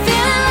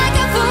 feeling like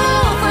a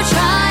fool for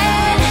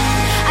trying.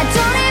 I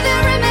don't even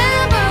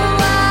remember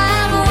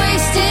why I'm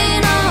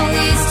wasting all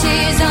these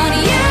tears on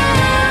you.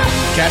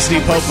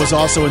 Cassidy Pope was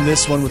also in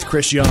this one with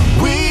Chris Young.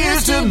 We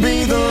used to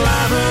be the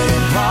live at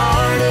a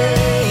party.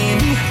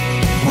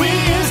 We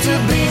used to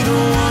be the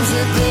ones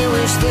that they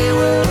wish they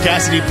were.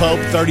 Cassidy Pope,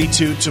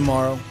 32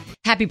 tomorrow.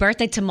 Happy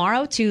birthday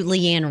tomorrow to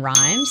Leanne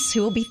Rimes,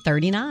 who will be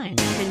 39.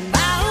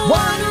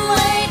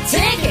 One-way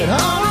ticket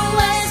on a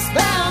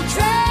westbound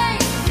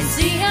train and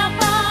see how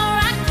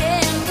far I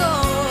can go.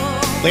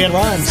 Leanne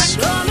Rimes,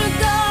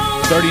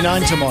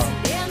 39 tomorrow.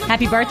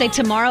 Happy birthday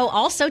tomorrow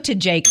also to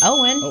Jake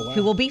Owen,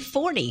 who will be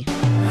 40.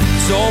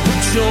 Don't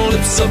put your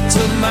lips up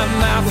to my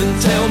mouth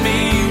and tell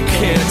me you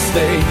can't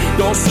stay.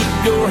 Don't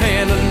slip your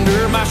hand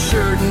under my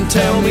shirt and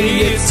tell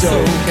me it's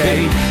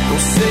okay. Don't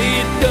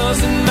say it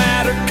doesn't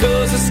matter,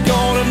 cause it's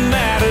gonna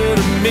matter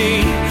to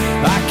me.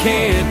 I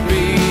can't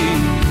be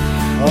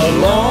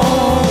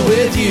alone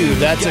with you.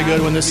 That's a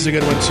good one. This is a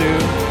good one, too.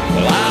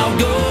 Well, I'll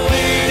go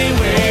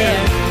anywhere.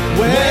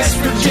 West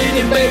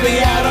Virginia, baby,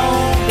 I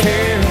don't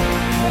care.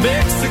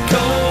 Mexico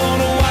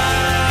on a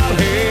wild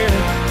hair.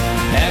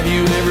 Have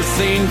you ever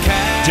seen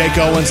Cat? Jake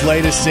Owen's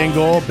latest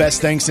single,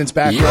 Best Thing Since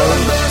Back You're the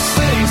Roads. best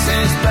thing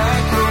since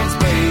back roads,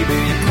 baby.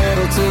 You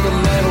pedal to the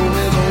metal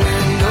with the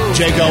windows.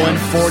 Jake Owen,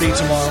 40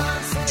 tomorrow.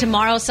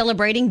 Tomorrow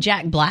celebrating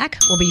Jack Black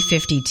will be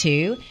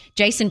 52.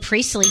 Jason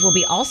Priestley will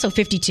be also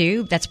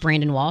 52. That's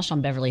Brandon Walsh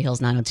on Beverly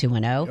Hills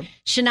 90210.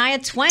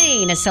 Shania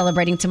Twain is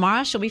celebrating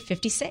tomorrow. She'll be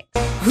 56.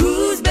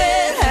 Whose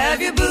bed have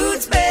your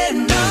boots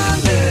been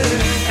under?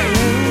 And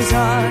whose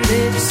heart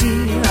did you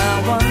see?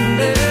 I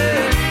wonder.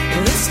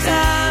 This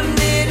time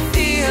did it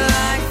feel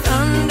like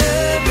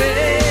thunder,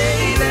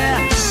 baby?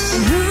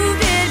 And who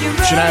did you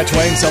run Shania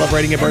Twain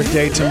celebrating a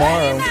birthday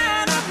tomorrow.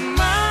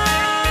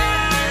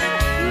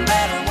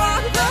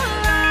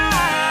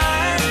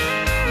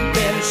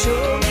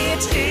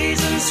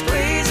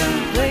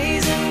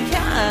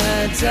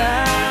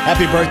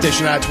 Happy birthday,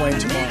 Shania Twain,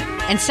 tomorrow.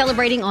 And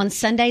celebrating on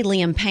Sunday,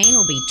 Liam Payne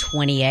will be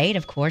 28.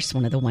 Of course,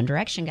 one of the One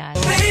Direction guys.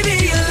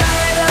 Baby, you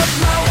light up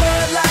my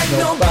world like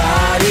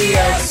nobody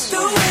else. The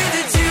way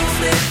that you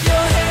flip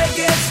your hair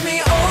gets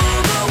me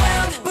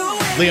overwhelmed.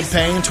 Liam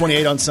Payne,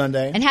 28 on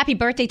Sunday. And happy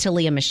birthday to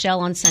Leah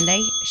Michelle on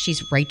Sunday.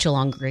 She's Rachel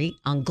on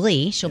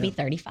Glee. She'll be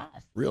 35.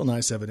 Real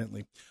nice,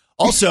 evidently.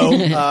 Also,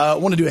 I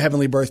want to do a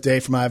heavenly birthday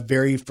for my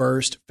very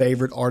first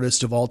favorite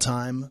artist of all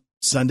time.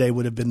 Sunday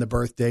would have been the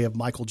birthday of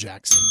Michael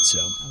Jackson. So,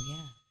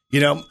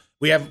 you know,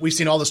 we've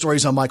seen all the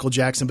stories on Michael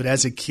Jackson, but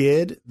as a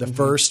kid,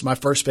 my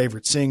first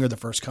favorite singer, the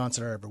first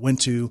concert I ever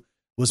went to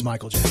was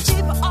Michael Jackson.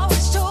 People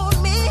always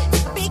told me,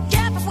 be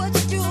careful what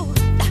you do.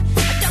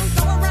 Don't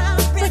go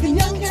around breaking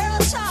young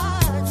girls'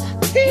 hearts.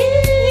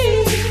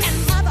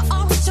 And mother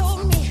always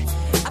told me,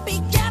 be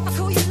careful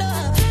who you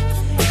love.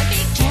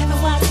 Be careful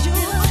what you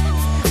do.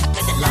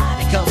 Cause the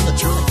lie becomes the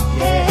truth.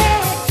 Yeah.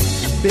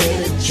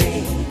 Billie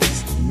Jean's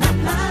not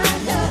my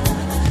love.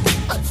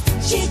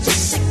 She's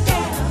just a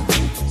girl.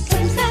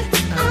 Claims that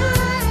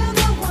I'm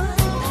the one.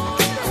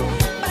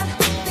 But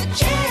the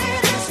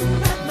kid is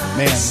not my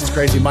Man, it's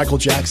crazy. Michael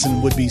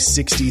Jackson would be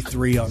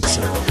 63 on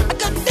Sunday.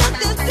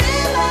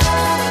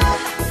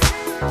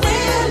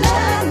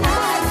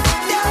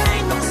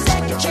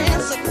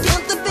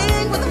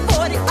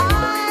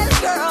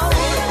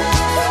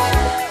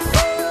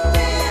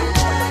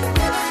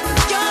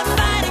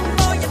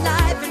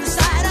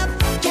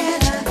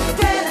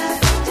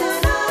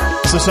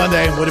 So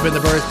Sunday would have been the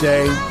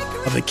birthday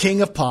of the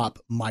king of pop,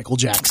 Michael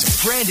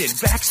Jackson. Brandon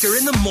Baxter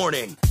in the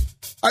morning.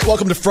 All right,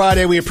 welcome to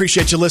Friday. We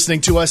appreciate you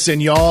listening to us.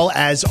 And y'all,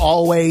 as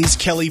always,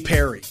 Kelly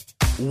Perry.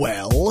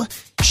 Well,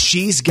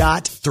 she's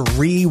got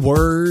 3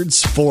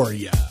 words for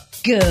you.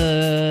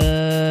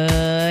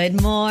 Good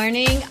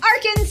morning,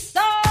 Arkansas.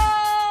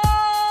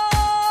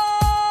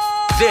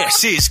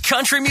 This is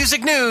Country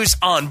Music News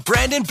on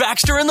Brandon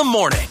Baxter in the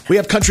morning. We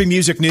have country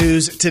music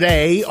news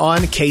today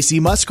on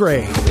Casey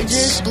Musgrave. We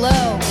just blow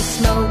the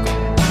smoke.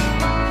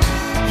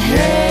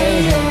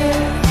 Hey,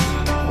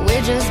 hey. We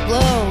just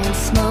blow the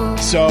smoke.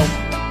 So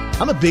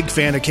I'm a big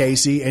fan of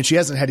Casey, and she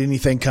hasn't had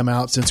anything come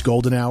out since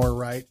Golden Hour,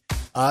 right?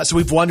 So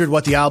we've wondered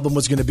what the album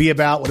was going to be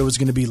about, what it was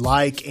going to be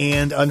like.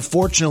 And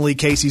unfortunately,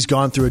 Casey's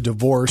gone through a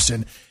divorce,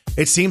 and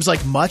it seems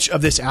like much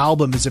of this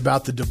album is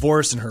about the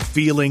divorce and her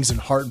feelings and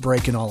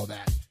heartbreak and all of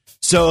that.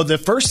 So the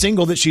first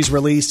single that she's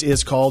released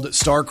is called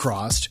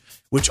Star-Crossed,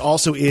 which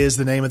also is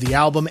the name of the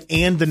album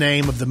and the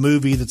name of the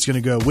movie that's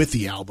going to go with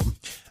the album.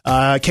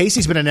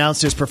 Casey's been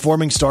announced as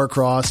performing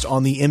Star-Crossed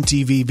on the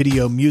MTV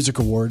Video Music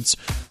Awards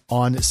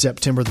on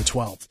September the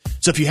 12th.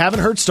 So if you haven't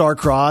heard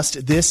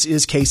Star-Crossed, this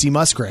is Casey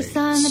Musgrave.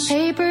 Signed the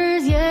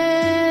papers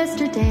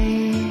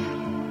yesterday.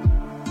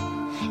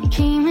 You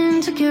came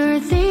and took your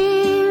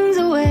things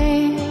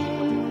away.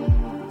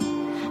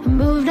 I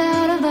moved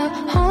out of the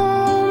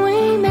home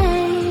we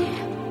made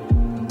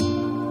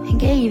and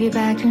gave you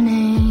back your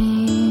name.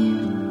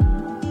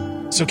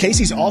 So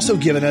Casey's also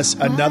given us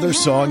another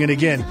song. And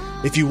again,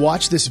 if you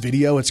watch this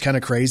video, it's kind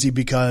of crazy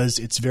because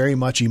it's very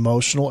much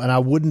emotional. And I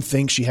wouldn't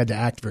think she had to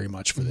act very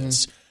much for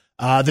this.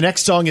 The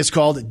next song is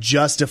called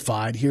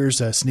Justified.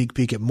 Here's a sneak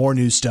peek at more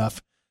new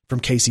stuff from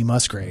Casey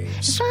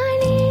Musgraves. If I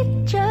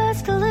need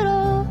just a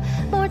little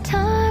more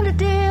time to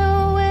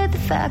deal with the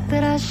fact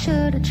that I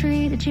should have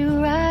treated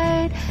you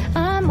right,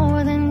 I'm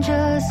more than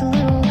just a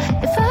little.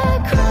 If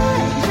I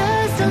cry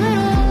just a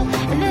little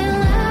and then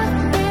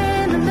laugh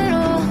in the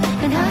middle,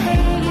 and I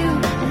hate you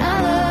and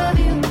I love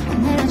you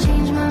and then I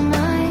change my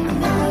mind.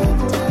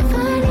 If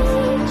I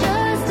need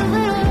just a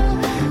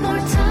little more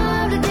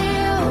time to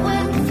deal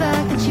with the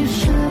fact that you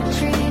should have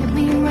treated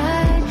me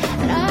right,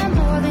 and I'm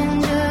more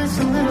than just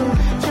a little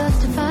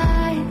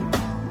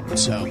justified.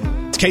 So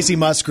it's Casey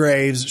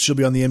Musgraves. She'll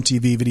be on the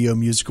MTV Video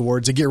Music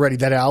Awards. And get ready.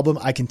 That album,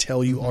 I can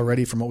tell you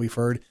already from what we've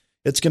heard,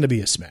 it's going to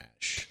be a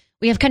smash.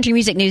 We have country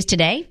music news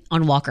today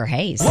on Walker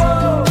Hayes.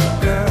 Whoa,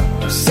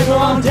 girl, sit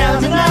on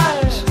down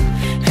tonight.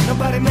 Ain't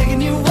nobody making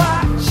you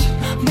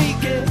watch me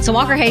get. So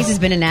Walker Hayes has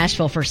been in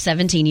Nashville for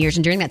 17 years,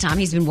 and during that time,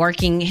 he's been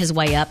working his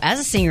way up as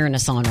a singer and a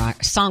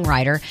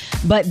songwriter.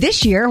 But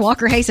this year,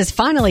 Walker Hayes has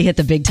finally hit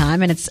the big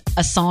time, and it's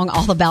a song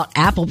all about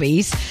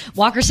Applebee's.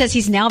 Walker says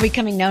he's now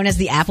becoming known as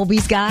the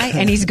Applebee's guy,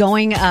 and he's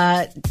going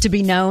to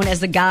be known as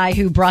the guy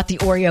who brought the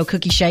Oreo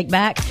cookie shake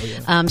back.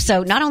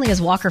 So not only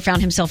has Walker found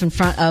himself in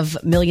front of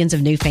millions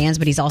of new fans,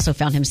 but he's also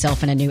found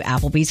himself in a new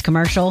Applebee's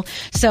commercial.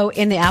 So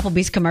in the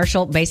Applebee's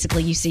commercial,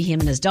 basically you see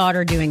him and his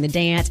daughter doing the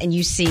dance, and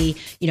you see,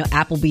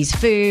 Applebee's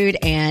food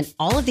and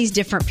all of these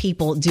different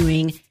people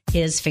doing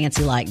his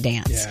Fancy Like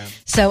dance. Yeah.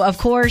 So, of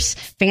course,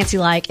 Fancy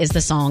Like is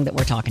the song that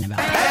we're talking about.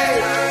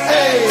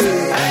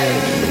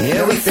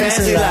 Yeah, we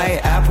fancy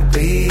like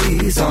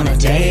Applebee's on a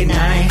date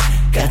night.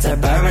 Got that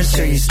bourbon,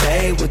 sure you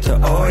stay with the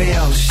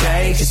Oreo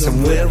shake. And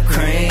some whipped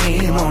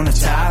cream on the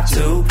top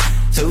two.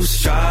 2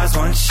 straws,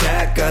 1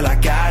 check, girl, I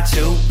got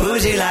you.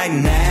 Bougie like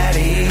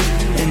Natty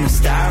in the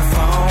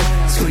styrofoam.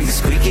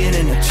 Squeaking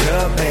in the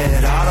truck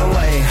bed all the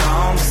way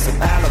home.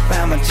 Some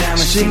Alabama jam and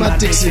she my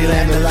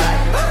Dixieland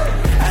delight.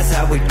 That's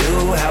how we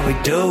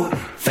do,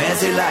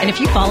 fancy like. And if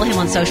you follow him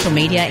on social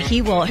media,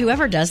 he will,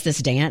 whoever does this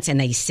dance and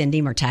they send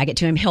him or tag it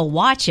to him, he'll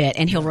watch it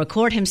and he'll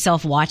record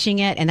himself watching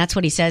it. And that's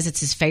what he says. It's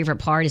his favorite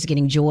part, is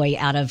getting joy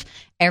out of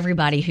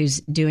everybody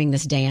who's doing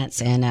this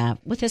dance, and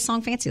with his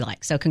song Fancy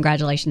Like. So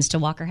congratulations to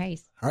Walker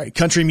Hayes. All right,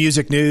 country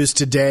music news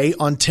today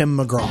on Tim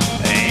McGraw.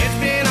 It's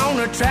been on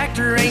a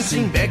tractor, ain't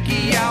seen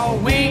Becky all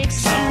week.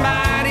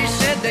 Somebody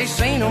said they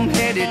seen them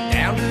headed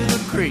down to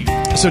the creek.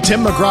 So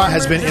Tim McGraw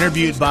has been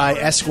interviewed by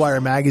Esquire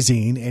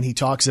magazine, and he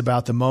talks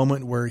about the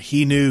moment where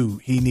he knew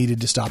he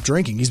needed to stop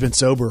drinking. He's been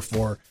sober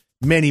for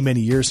many,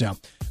 many years now.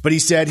 But he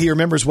said he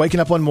remembers waking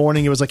up one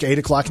morning. It was like 8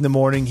 o'clock in the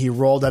morning. He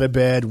rolled out of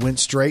bed, went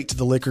straight to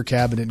the liquor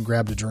cabinet and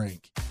grabbed a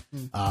drink.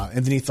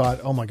 And then he thought,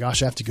 oh my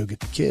gosh, I have to go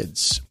get the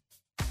kids.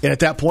 And at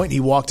that point, he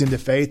walked into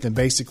Faith and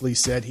basically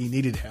said he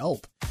needed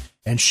help.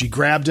 And she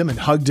grabbed him and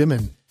hugged him,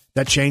 and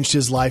that changed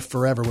his life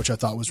forever, which I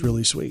thought was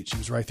really sweet. She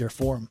was right there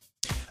for him.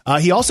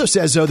 He also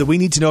says, though, that we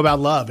need to know about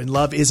love, and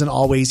love isn't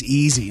always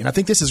easy. And I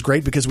think this is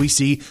great because we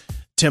see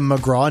Tim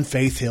McGraw and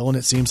Faith Hill, and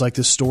it seems like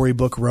this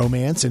storybook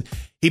romance. And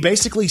he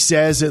basically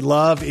says that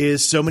love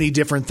is so many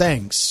different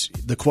things.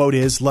 The quote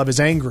is, love is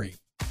angry.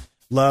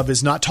 Love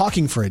is not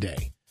talking for a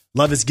day.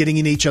 Love is getting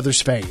in each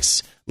other's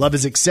face. Love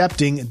is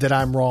accepting that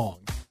I'm wrong.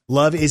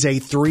 Love is a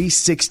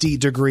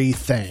 360-degree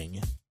thing.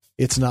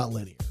 It's not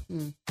linear.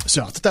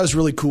 So I thought that was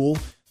really cool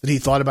that he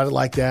thought about it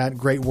like that.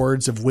 Great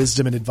words of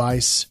wisdom and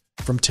advice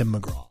from Tim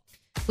McGraw.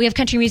 We have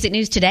country music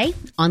news today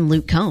on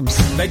Luke Combs.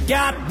 They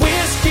got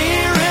Whiskey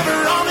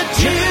River on the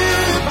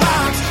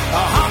jukebox,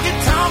 a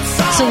honky-tonk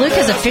song. So Luke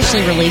has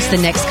officially released the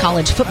next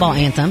college football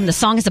anthem. The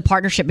song is a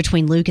partnership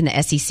between Luke and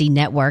the SEC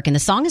Network, and the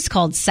song is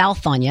called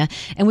South on Ya.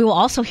 And we will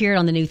also hear it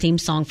on the new theme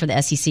song for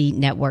the SEC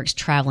Network's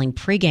traveling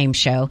pregame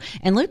show.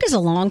 And Luke is a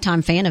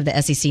longtime fan of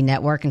the SEC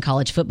Network and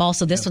college football,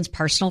 so this one's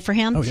personal for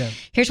him. Oh, yeah.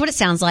 Here's what it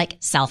sounds like,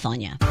 South on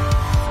Ya. Got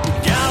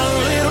a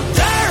little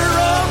dirt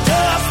road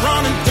dust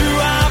running through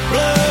our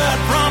blood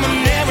from a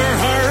never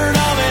heard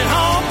of it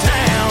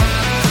hometown.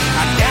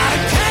 I got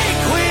a can't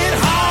quit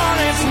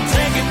harness and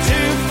take it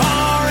too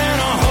far, and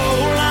a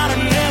whole lot of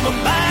never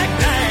back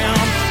down.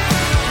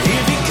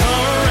 If you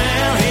come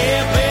around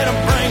here, better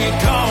bring it,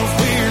 'cause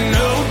we're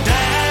no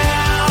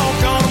doubt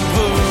gonna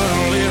put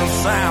a little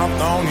south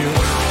on you.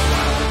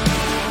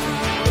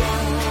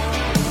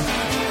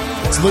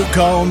 It's Luke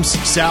Combs,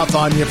 South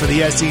on You for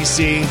the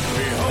SEC.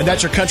 And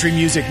that's your country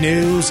music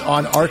news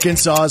on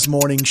Arkansas's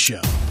Morning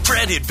Show.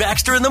 Brandon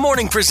Baxter in the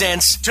Morning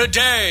presents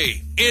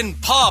Today in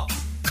Pop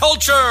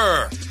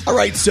culture. All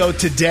right, so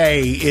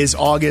today is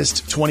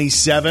August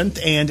 27th,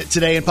 and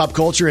today in pop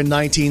culture in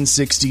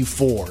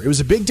 1964. It was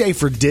a big day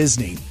for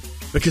Disney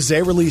because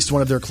they released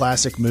one of their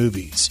classic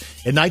movies.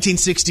 In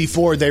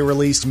 1964, they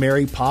released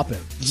Mary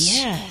Poppins.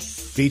 Yes.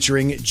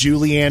 Featuring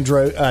Julie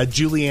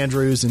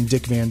Andrews and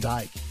Dick Van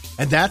Dyke.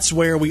 And that's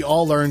where we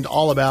all learned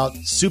all about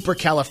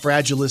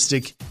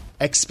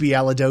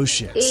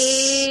supercalifragilisticexpialidocious.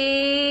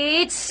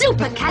 It's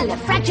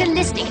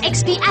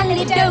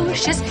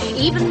supercalifragilisticexpialidocious,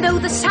 even though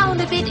the sound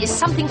of it is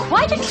something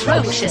quite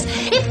atrocious.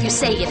 If you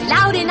say it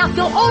loud enough,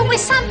 you'll always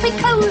sound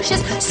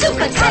precocious.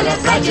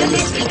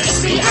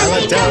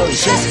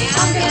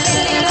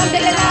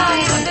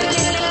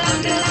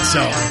 Supercalifragilisticexpialidocious. So,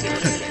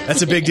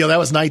 that's a big deal. That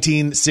was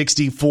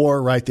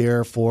 1964 right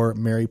there for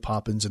Mary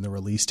Poppins and the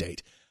release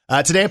date.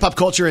 Today in pop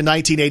culture in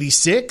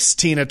 1986,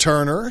 Tina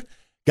Turner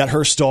got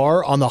her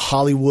star on the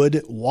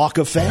Hollywood Walk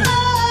of Fame.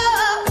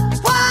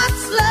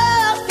 What's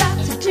love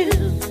got to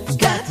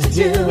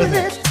do with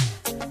it?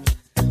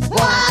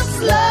 What's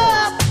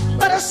love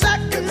but a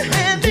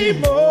second-hand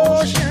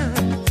emotion?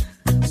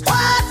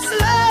 What's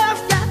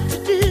love got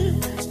to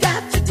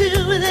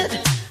do with it?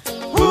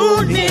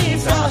 Who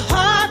needs a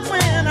heart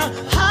when a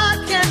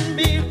heart can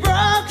be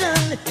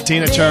broken?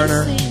 Tina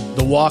Turner,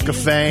 the Walk of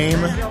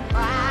Fame.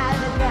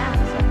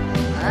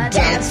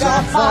 Dance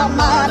off for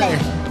money.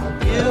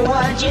 Do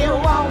what you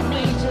want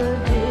me to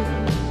do.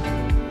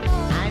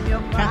 I'm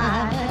your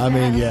pride. I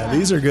mean, yeah,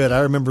 these are good. I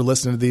remember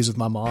listening to these with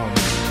my mom.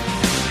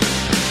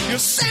 You're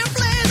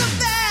simply the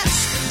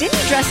best. Didn't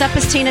you dress up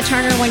as Tina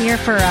Turner one year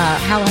for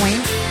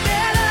Halloween?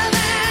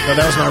 No,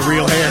 that was my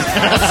real hair.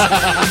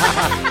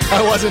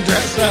 I wasn't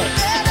dressed up.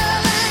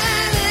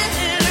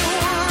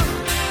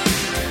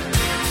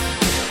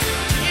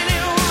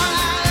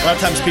 A lot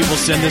of times people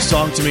send this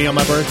song to me on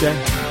my birthday.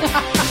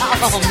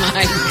 Oh,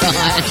 my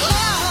God.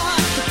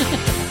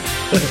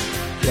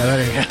 Yeah, that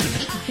ain't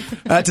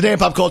happening. Today in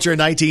pop culture in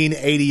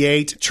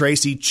 1988,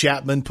 Tracy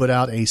Chapman put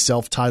out a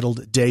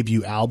self-titled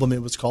debut album.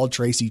 It was called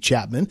Tracy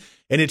Chapman,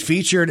 and it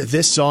featured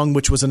this song,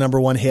 which was a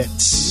number one hit.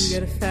 You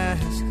get a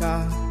fast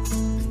car.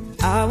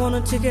 I want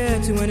a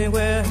ticket to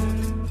anywhere.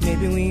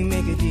 Maybe we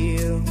make a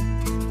deal.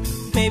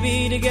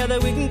 Maybe together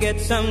we can get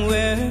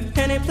somewhere.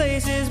 Any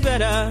place is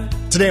better.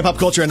 Today in pop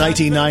culture in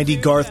 1990,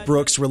 Garth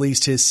Brooks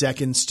released his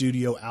second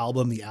studio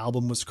album. The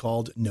album was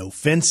called No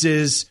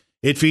Fences.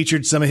 It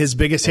featured some of his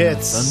biggest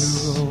hits.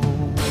 The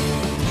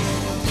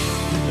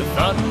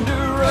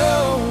thunder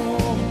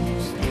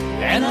rolls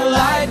and the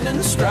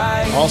lightning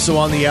strikes. Also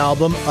on the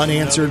album,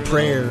 Unanswered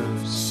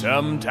Prayers.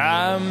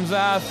 Sometimes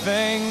I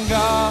thank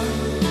God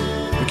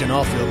We can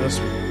all feel this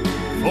one.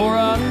 for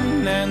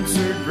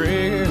unanswered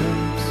prayers.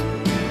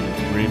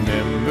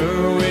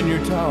 Remember when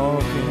you're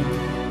talking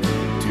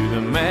to the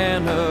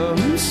man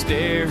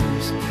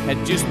upstairs,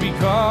 and just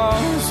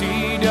because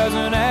he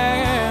doesn't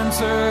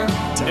answer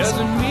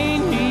doesn't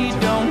mean he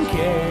don't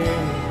care.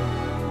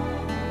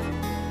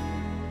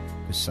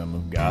 'Cause some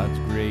of God's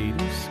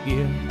greatest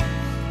gifts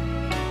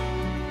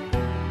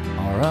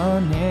are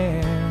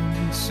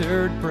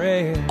unanswered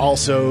prayers.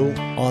 Also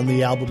on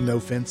the album, No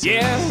Fences.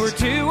 Yeah, we're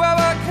two of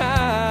a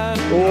kind,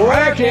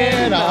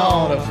 Working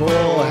on a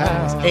full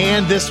house.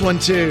 And this one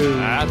too.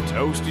 I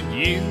toasted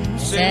you,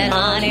 Said,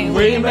 honey,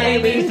 we may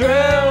be through,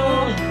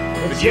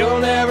 but you'll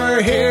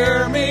never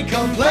hear me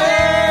complain.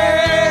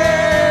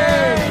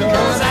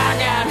 'Cause I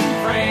got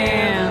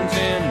friends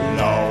in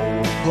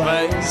low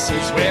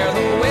places where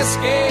the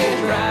whiskey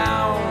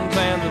drowns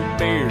and the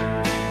beer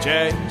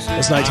chases.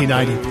 That's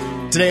 1990.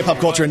 Today in pop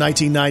culture in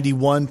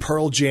 1991,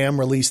 Pearl Jam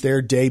released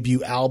their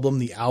debut album.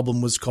 The album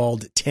was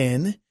called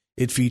 10.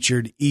 It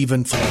featured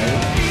Even Flow.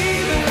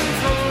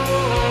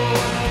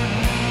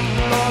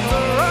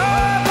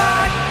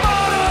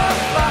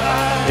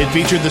 It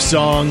featured the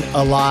song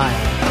Alive.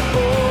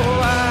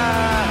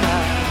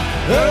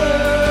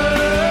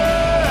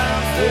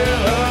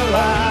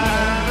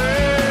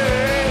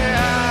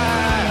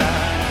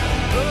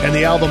 And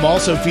the album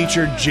also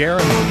featured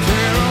Jeremy.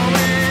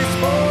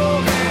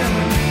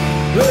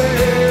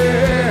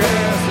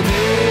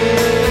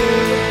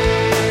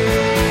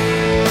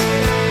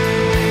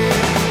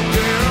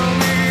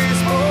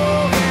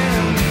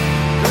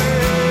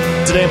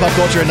 Today in pop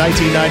culture in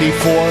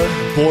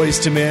 1994, Boys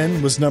to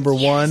Men was number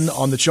one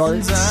on the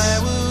charts. I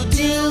will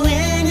do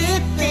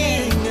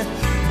anything.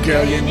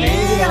 Girl, you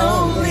need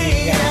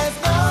only yes,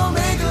 I'll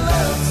make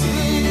love to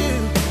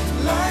you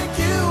like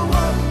you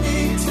want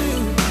me to,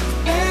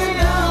 and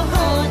I'll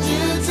hold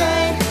you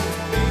tight.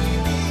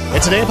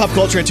 And today in pop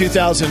culture in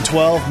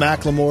 2012,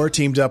 Macklemore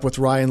teamed up with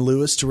Ryan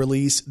Lewis to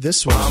release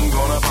this one. I'm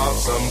gonna pop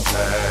some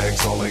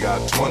tags. Only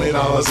got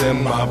 $20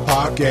 in my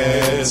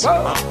pockets.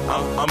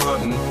 I'm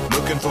hunting,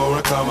 looking for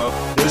a come up.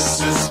 This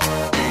is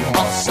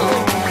awesome.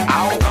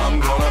 I'm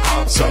gonna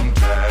pop some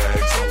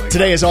tags.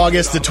 Today is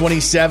August the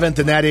 27th,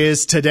 and that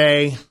is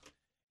today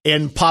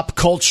in pop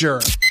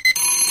culture.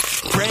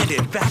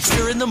 Brandon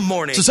Baxter in the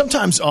morning. So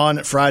sometimes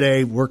on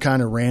Friday, we're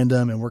kind of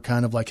random and we're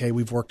kind of like, hey,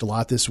 we've worked a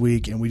lot this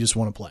week and we just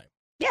want to play.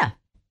 Yeah.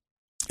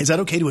 Is that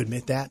okay to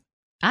admit that?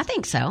 I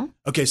think so.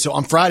 Okay, so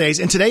on Fridays,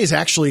 and today is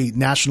actually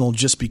National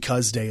Just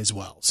Because Day as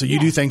well. So you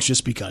do things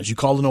just because. You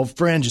call an old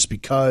friend just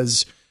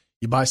because.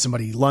 You buy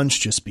somebody lunch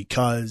just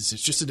because.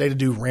 It's just a day to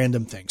do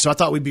random things. So I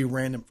thought we'd be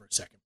random for a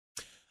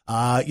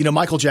second.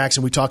 Michael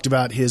Jackson, we talked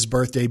about his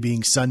birthday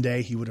being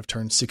Sunday. He would have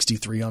turned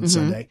 63 on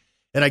Sunday.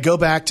 And I go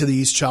back to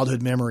these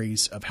childhood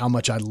memories of how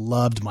much I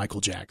loved Michael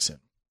Jackson.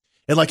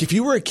 And like if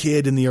you were a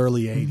kid in the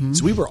early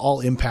 80s, we were all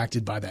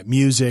impacted by that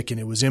music, and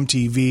it was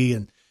MTV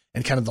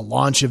and kind of the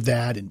launch of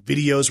that, and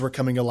videos were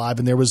coming alive.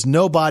 And there was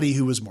nobody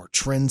who was more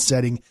trend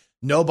setting,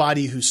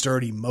 nobody who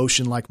stirred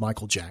emotion like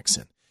Michael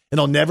Jackson. And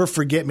I'll never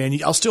forget, man,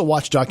 I'll still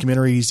watch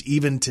documentaries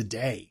even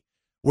today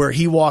where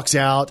he walks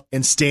out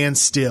and stands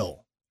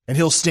still, and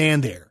he'll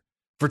stand there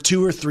for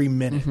 2 or 3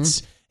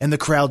 minutes. And the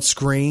crowd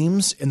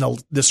screams, and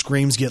the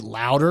screams get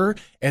louder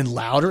and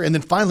louder. And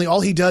then finally,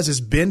 all he does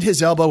is bend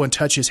his elbow and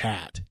touch his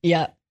hat.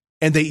 Yeah.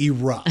 And they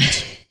erupt.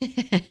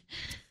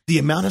 The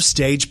amount of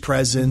stage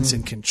presence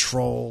and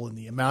control, and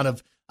the amount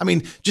of,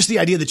 just the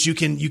idea that you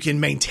can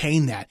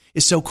maintain that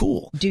is so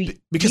cool.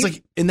 Because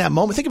like in that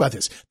moment, think about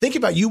this. Think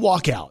about you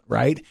walk out,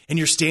 right? And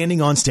you're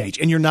standing on stage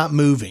and you're not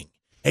moving,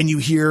 and you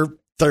hear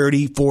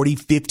 30, 40,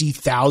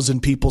 50,000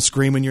 people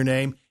screaming your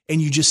name,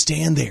 and you just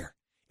stand there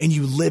and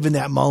you live in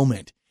that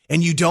moment.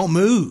 And you don't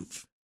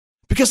move.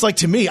 Because like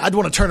to me, I'd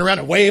want to turn around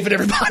and wave at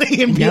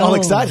everybody and be all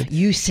excited.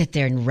 You sit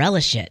there and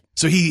relish it.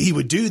 So he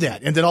would do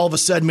that. And then all of a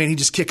sudden, man, he'd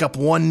just kick up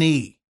one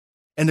knee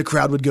and the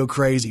crowd would go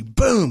crazy.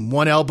 Boom,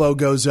 one elbow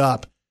goes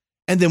up.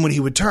 And then when he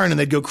would turn and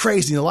they'd go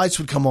crazy and the lights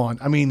would come on.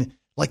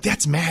 Like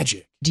that's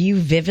magic. Do you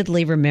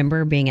vividly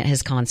remember being at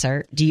his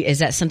concert? Is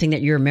that something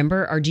that you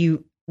remember, or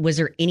was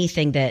there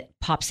anything that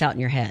pops out in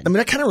your head?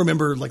 I kind of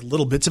remember like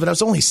little bits of it. I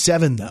was only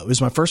 7 though. It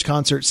was my first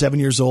concert, 7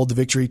 years old, the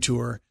Victory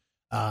Tour.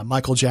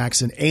 Michael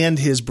Jackson and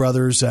his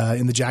brothers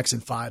in the Jackson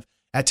 5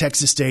 at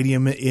Texas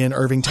Stadium in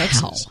Irving,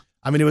 Texas.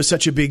 Wow. It was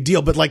such a big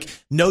deal. But like,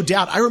 no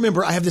doubt, I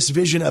remember I have this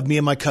vision of me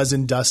and my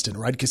cousin Dustin,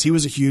 right? Because he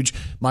was a huge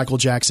Michael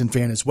Jackson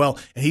fan as well.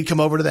 And he'd come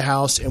over to the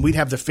house, and we'd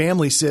have the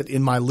family sit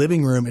in my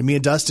living room, and me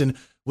and Dustin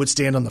would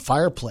stand on the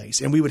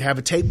fireplace, and we would have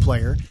a tape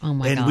player. Oh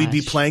my and gosh. We'd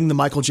be playing the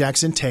Michael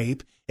Jackson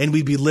tape, and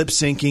we'd be lip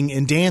syncing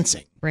and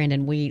dancing.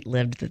 Brandon, we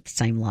lived the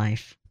same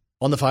life.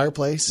 On the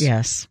fireplace?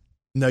 Yes.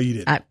 No, you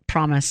didn't. I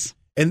promise.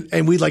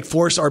 And we'd like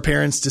force our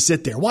parents to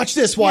sit there. Watch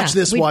this, watch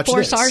this, watch this.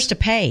 We'd force ours to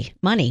pay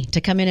money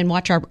to come in and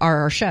watch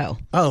our show.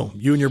 Oh,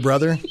 you and your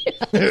brother?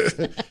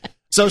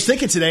 So I was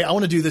thinking today, I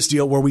want to do this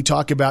deal where we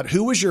talk about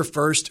who was your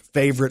first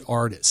favorite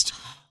artist.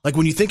 Like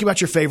when you think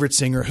about your favorite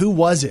singer, who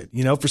was it?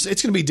 It's going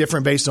to be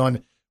different based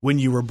on when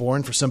you were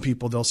born. For some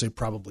people, they'll say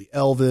probably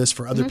Elvis.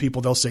 For other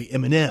people, they'll say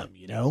Eminem,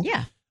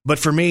 Yeah. But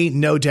for me,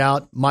 no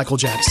doubt, Michael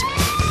Jackson.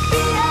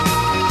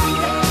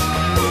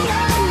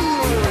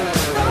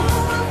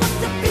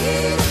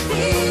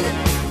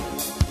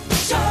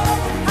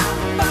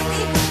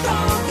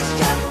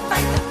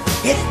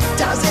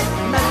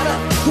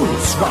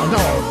 Wrong,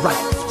 all right.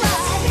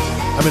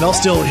 I'll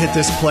still hit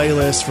this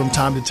playlist from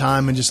time to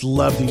time and just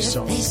love these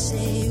songs.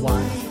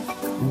 Why?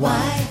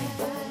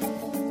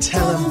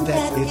 Tell them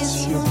that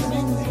it's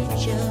human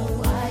nature.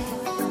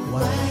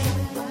 Why?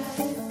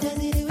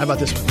 How about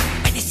this one?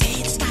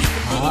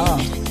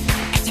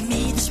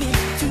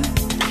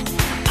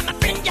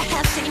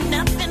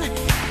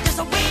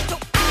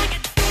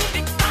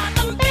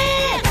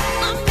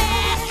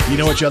 You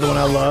know which other one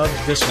I love?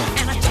 This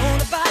one.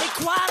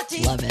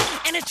 Love it.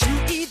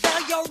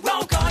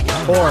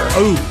 Or,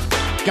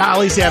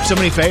 golly, they have so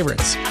many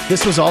favorites.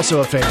 This was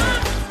also a favorite.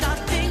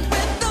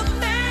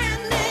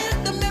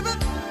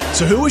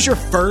 So who was your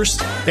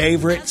first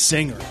favorite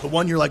singer? The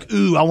one you're like,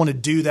 ooh, I want to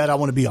do that. I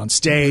want to be on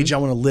stage. I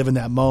want to live in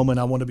that moment.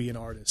 I want to be an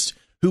artist.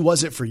 Who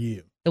was it for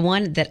you? The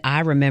one that I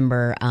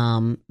remember,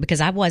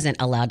 because I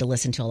wasn't allowed to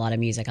listen to a lot of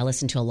music. I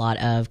listened to a lot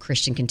of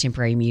Christian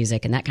contemporary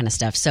music and that kind of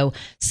stuff. So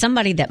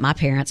somebody that my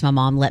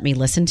mom let me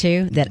listen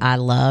to that I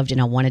loved and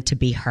I wanted to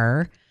be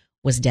her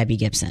was Debbie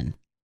Gibson.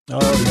 Oh,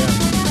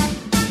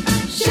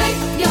 yeah. Shake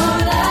your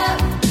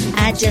love.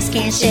 I just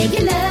can't shake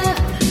your love.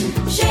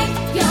 Shake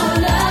your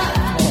love.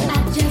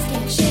 I just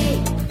can't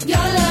shake your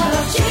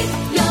love. Shake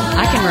your love.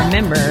 I can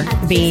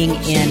remember being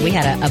we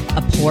had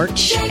a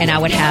porch, and I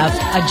would have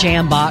a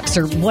jam box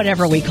or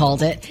whatever we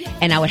called it,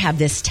 and I would have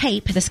this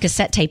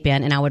cassette tape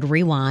in, and I would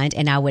rewind,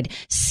 and I would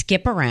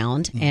skip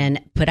around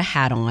and put a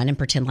hat on and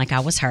pretend like I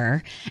was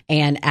her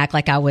and act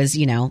like I was,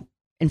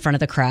 in front of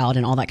the crowd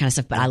and all that kind of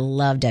stuff. But I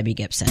love Debbie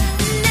Gibson.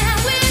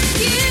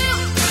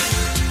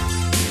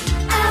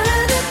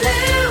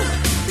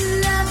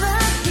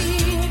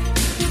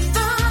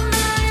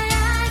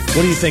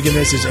 What are you thinking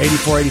this is?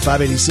 84,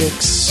 85,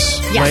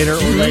 86? Yeah. Later or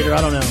later?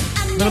 I don't know.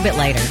 A little bit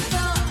later.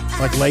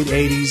 Like late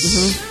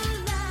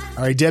 80s?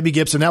 All right, Debbie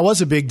Gibson. That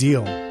was a big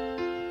deal.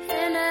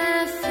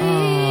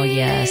 Oh,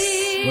 yes.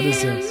 What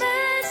is this?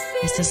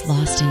 This is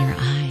Lost in Your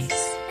Eyes.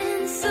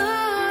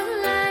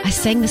 I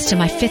sang this to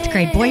my 5th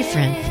grade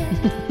boyfriend.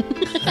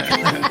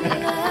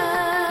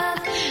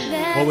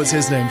 What was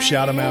his name?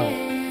 Shout him out.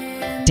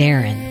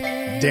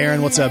 Darren.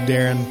 Darren, what's up,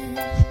 Darren?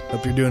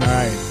 Hope you're doing all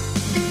right.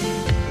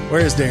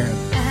 Where is Darren?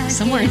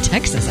 Somewhere in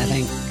Texas, I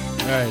think.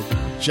 All right.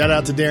 Shout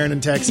out to Darren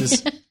in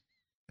Texas.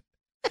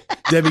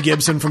 Debbie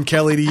Gibson from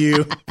Kelly to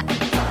You.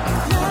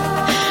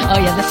 Oh,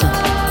 yeah, this one.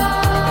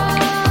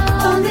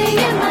 Only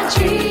in my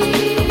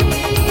dreams,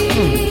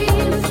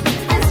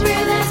 as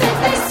real as if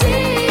they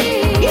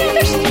seem.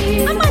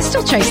 Yeah, I might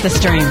still chase this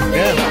dream.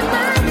 Yeah.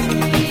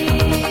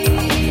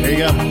 There you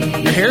go.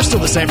 Your hair's still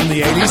the same from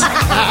the 80s.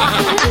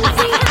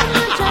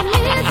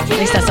 At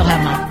least I still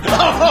have mine.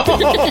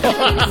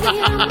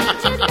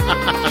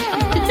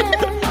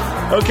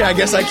 Okay, I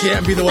guess I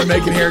can't be the one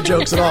making hair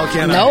jokes at all,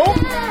 can I? Nope. All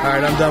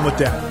right, I'm done with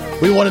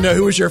that. We want to know,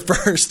 who was your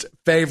first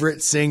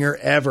favorite singer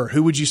ever?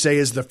 Who would you say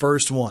is the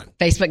first one?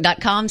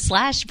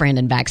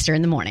 Facebook.com/Brandon Baxter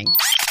in the morning.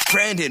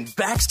 Brandon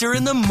Baxter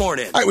in the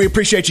morning. All right, we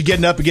appreciate you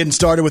getting up and getting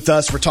started with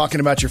us. We're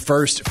talking about your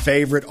first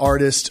favorite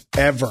artist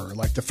ever,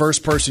 like the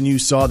first person you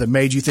saw that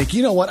made you think,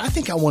 you know what, I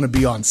think I want to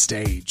be on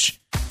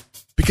stage.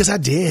 Because I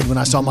did when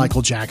I saw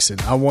Michael Jackson.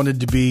 I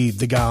wanted to be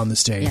the guy on the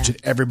stage that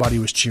everybody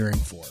was cheering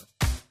for.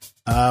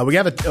 We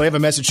have a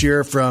message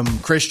here from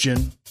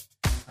Christian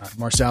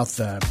from our South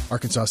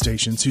Arkansas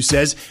stations who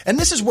says, and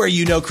this is where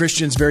you know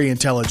Christian's very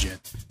intelligent.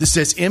 This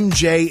says,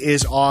 MJ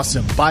is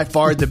awesome. By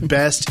far the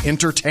best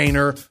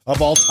entertainer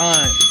of all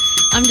time.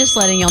 I'm just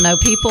letting y'all know,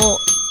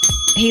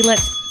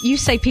 you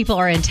say people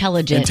are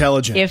intelligent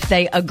if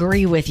they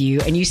agree with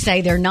you, and you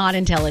say they're not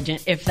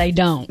intelligent if they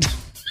don't.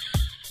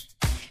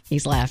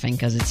 He's laughing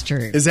because it's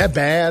true. Is that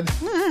bad?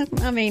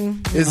 I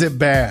mean, is it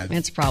bad?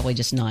 It's probably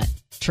just not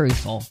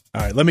truthful.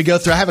 All right, let me go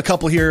through. I have a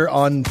couple here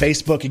on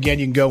Facebook. Again,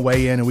 you can go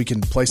weigh in and we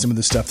can play some of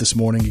the stuff this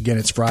morning. Again,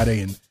 it's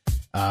Friday and,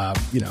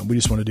 we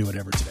just want to do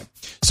whatever today.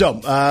 So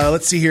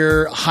let's see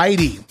here.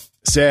 Heidi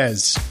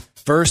says,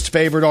 first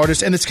favorite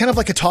artist, and it's kind of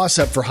like a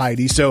toss-up for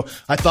Heidi, so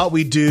I thought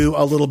we'd do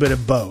a little bit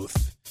of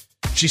both.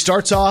 She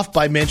starts off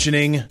by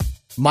mentioning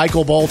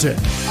Michael Bolton.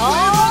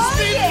 Oh,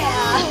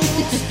 yeah.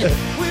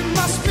 We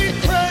must be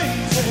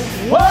crazy.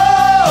 Whoa,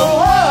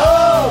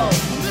 whoa.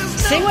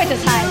 Sing with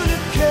us, Heidi.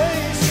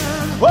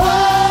 Whoa,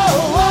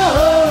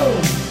 whoa.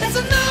 It's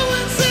a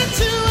no-win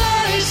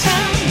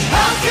situation.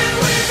 How can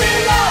we be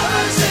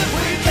lovers if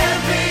we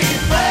can't be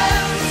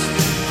friends?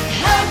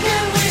 How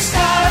can we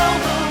start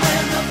over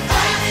when the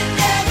fighting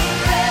never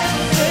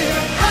ends?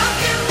 How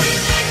can we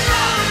make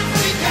love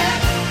if we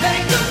can't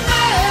make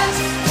amends?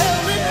 Tell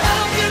me,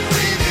 how can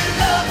we be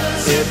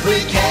lovers if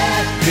we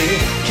can't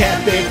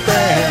be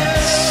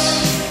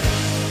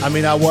friends? I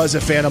mean, I was a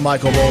fan of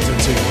Michael Bolton,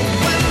 too.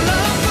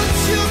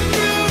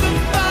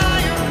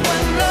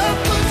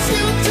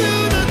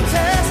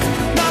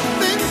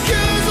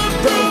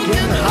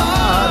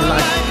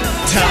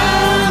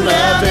 Time,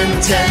 love,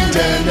 and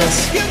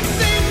tenderness. You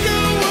think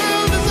your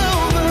world is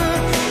over?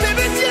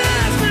 Maybe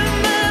just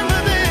remember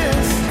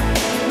this.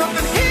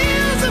 Nothing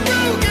heals a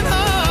broken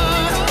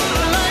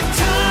heart like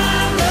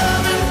time,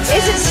 love, and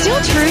Is it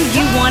still true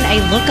you won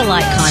a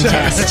look-alike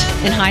contest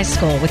in high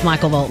school with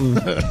Michael Bolton?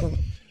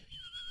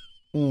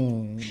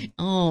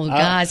 Oh,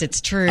 guys, it's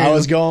true. I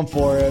was going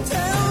for it.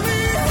 Tell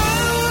me,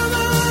 how am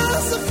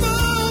I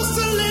supposed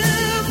to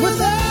live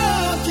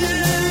without you?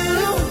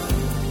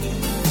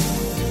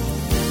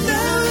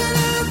 Now that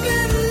I've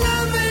been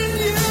loving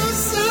you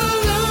so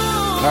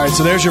long. All right,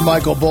 so there's your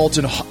Michael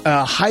Bolton.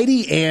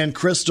 Heidi and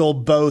Crystal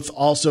both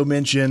also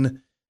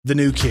mention the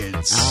New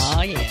Kids.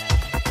 Oh, yeah.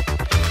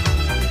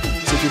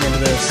 See if you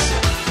remember this.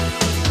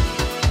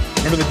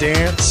 Remember the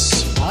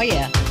dance? Oh,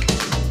 yeah.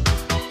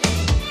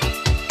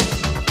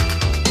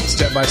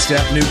 Step by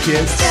step, New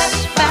Kids.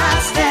 Step by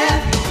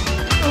step,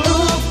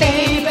 ooh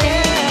baby,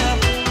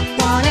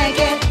 wanna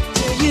get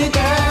to you,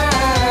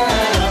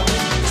 girl.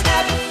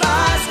 Step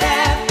by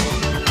step,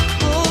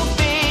 ooh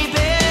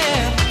baby,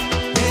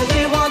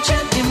 really want you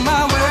in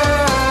my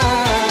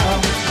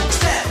world.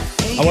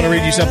 I want to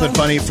read you something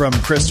funny from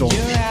Crystal,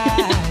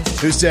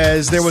 who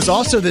says there was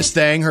also this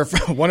thing.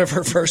 One of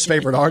her first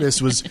favorite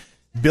artists was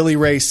Billy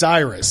Ray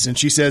Cyrus, and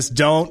she says,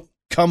 "Don't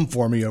come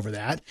for me over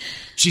that."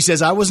 She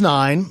says, I was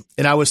 9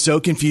 and I was so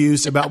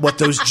confused about what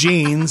those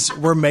jeans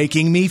were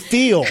making me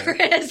feel.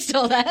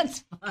 Crystal,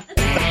 that's fun.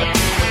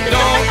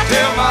 Don't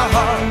tell my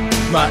heart,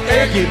 My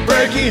achy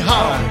breaky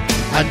heart,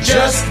 I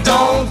just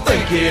don't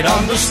think it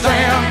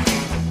understand.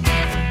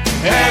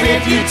 And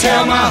if you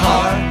tell my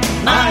heart,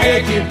 my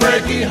achy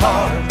breaky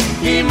heart,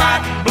 he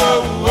might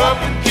blow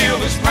up and kill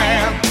this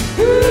man.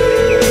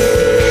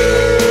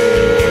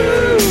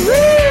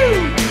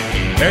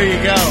 there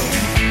you go.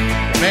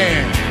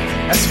 Man,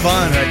 that's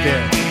fun right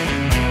there.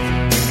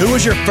 Who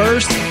was your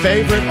first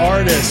favorite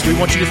artist? We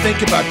want you to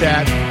think about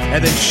that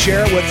and then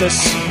share it with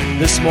us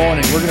this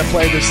morning. We're going to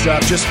play this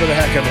stuff just for the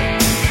heck of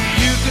it.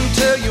 You can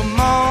tell your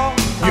mom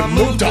You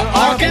moved to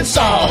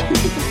Arkansas.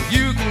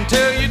 You can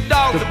tell your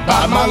dog to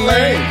By my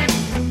leg.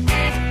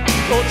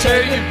 Go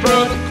tell your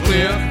brother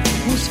Cliff,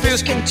 whose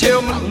fist can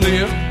tell my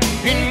lip.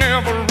 He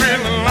never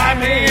really liked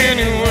me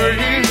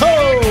anyway.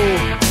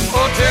 Oh!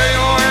 Or tell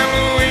your Aunt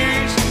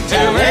Louise,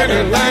 tell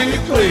anything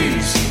you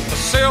please.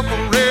 Myself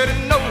already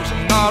knows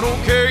I'm not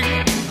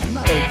okay. I'm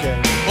not okay.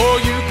 Or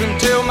you can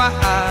tell my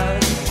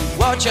eyes to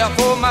watch out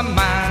for my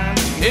mind.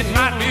 It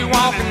might be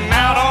walking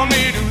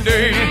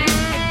someday.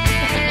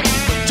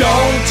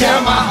 Don't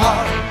tell my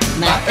heart,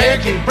 my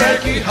achy,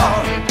 breaky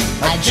heart,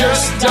 I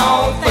just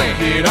don't think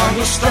he'd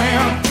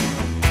understand.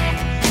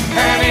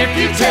 And if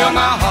you tell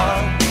my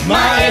heart,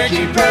 my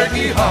achy,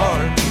 breaky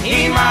heart,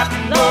 he might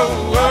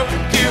blow up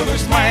and kill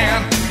this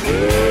man.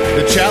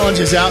 The challenge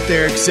is out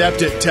there.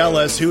 Accept it. Tell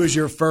us, who is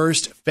your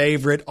first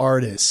favorite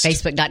artist?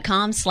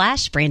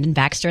 Facebook.com/Brandon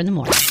Baxter in the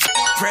morning.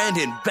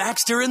 Brandon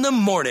Baxter in the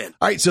morning.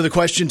 All right, so the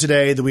question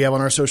today that we have on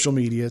our social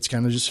media, it's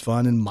kind of just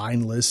fun and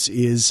mindless,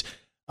 is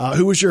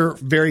who was your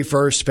very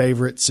first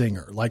favorite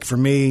singer? Like for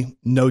me,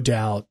 no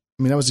doubt.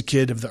 I mean, I was a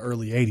kid of the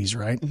early 80s,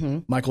 right? Mm-hmm.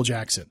 Michael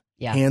Jackson.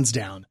 Yeah. Hands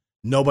down.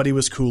 Nobody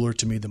was cooler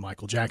to me than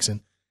Michael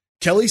Jackson.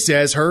 Kelly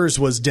says hers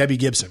was Debbie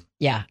Gibson.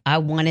 Yeah, I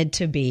wanted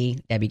to be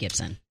Debbie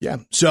Gibson. Yeah.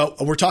 So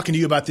we're talking to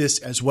you about this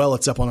as well.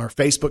 It's up on our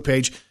Facebook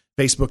page,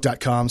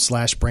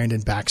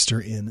 facebook.com/Brandon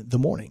Baxter in the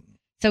morning.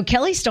 So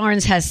Kelly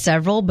Starnes has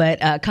several, but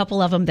a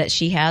couple of them that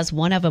she has.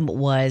 One of them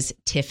was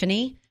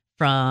Tiffany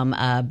from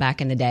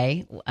back in the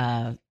day.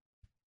 I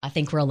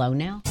Think We're Alone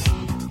Now.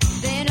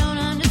 They don't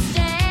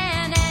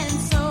understand, and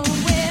so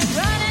we're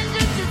running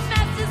just as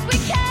fast as we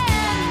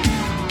can,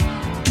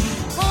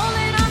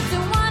 holding on to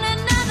one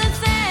another's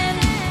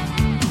hand,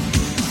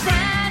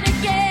 trying to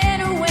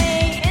get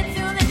away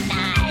into the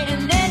night.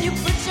 And then you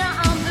put your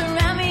arms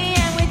around me,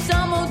 and we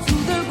tumble to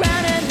the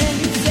ground, and then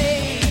you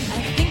say,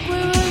 I think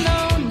we're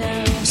alone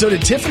now. So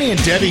did Tiffany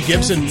and Debbie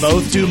Gibson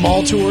both do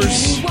mall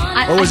tours?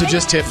 Or was it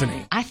just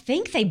Tiffany? I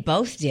think they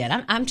both did.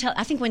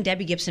 I think when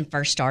Debbie Gibson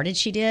first started,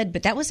 she did,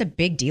 but that was a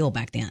big deal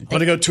back then. I'm going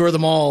to go tour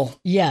them all.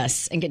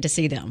 Yes, and get to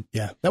see them.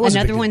 Yeah, that was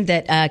another one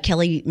that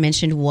Kelly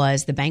mentioned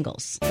was the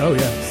Bangles. Oh, yeah.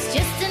 It's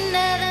just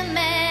another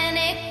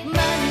manic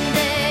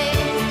Monday.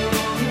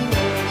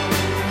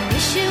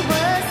 Wish it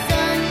was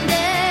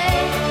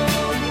Sunday.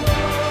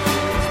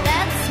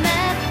 That's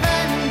my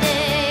fun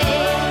day.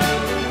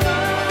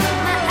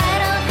 I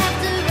don't have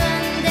to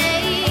run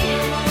day.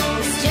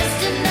 It's just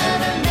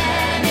another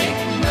manic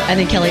Monday. And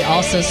then Kelly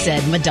also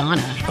said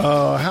Madonna.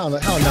 Oh, how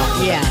not?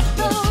 Yeah.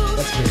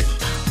 That's great.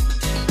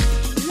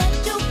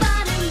 Let your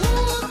body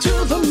move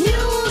to the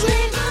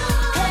music.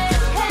 Hey,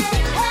 hey,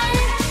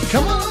 hey.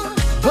 Come on.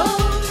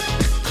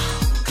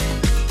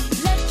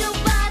 Let your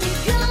body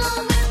go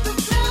with the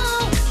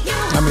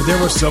flow. I mean, there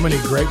were so many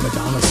great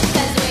Madonna songs.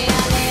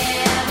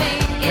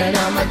 And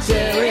I'm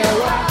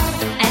material,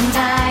 and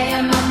I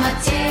am a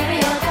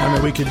material. I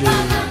mean, we could do...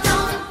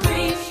 Don't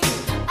preach,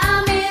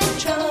 I'm in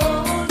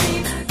trouble.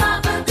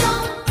 Papa,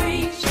 don't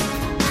preach.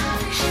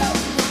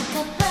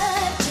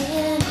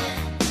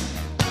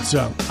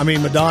 So, I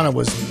mean, Madonna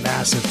was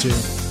massive, too.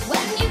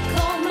 When you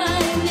call my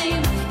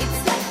name,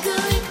 it's like a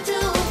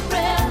little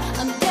prayer.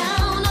 I'm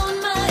down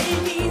on my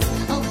knees.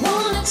 I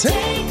wanna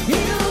take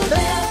you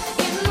there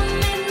in the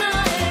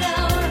midnight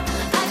hour.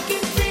 I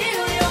can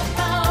feel your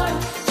power,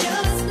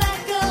 just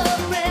like a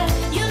prayer.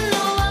 You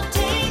know I'll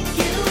take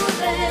you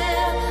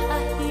there. I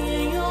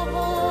hear your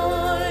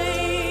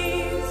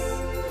voice.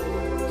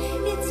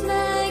 It's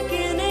like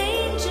an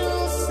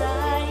angel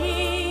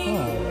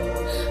sighing.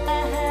 I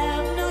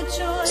have no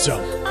choice. So,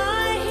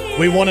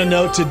 we want to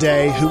know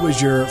today, who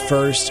was your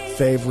first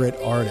favorite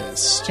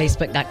artist?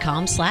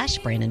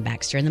 Facebook.com/Brandon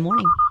Baxter in the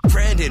morning.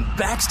 Brandon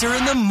Baxter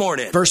in the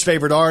morning. First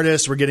favorite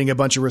artist. We're getting a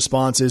bunch of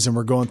responses, and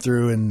we're going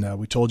through, and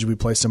we told you we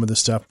play some of this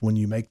stuff when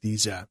you make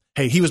these.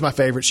 Hey, he was my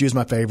favorite. She was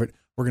my favorite.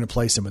 We're going to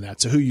play some of that.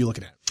 So who are you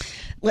looking at?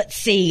 Let's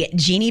see.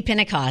 Jeannie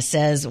Pentecost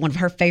says one of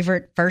her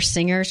favorite first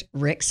singers,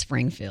 Rick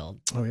Springfield.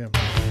 Oh, yeah.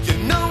 You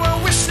know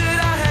I wish that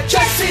I had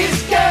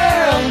Jesse's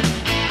girl.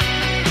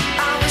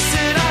 I wish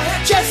that I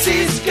had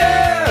Jesse's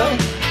girl.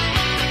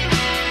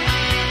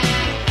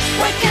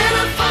 Where can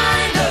I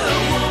find a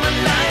woman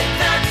like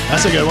that?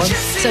 That's a good one.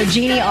 So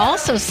Jeannie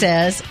also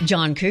says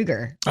John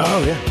Cougar.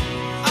 Oh, yeah.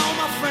 All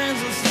my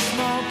friends live in a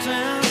small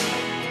town.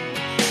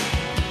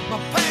 My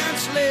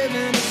parents live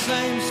in the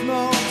same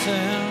small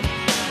town.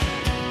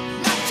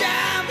 My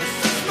job is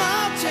a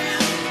small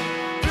town.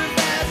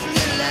 Provides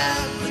little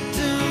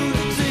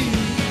opportunity.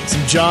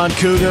 Some John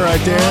Cougar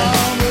right there.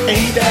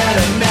 Ain't that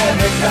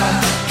America?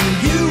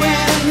 You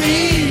and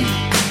me.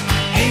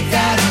 Ain't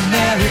that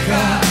America?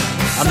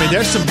 I mean,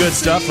 there's some good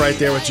stuff right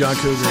there with John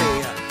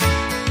Cougar.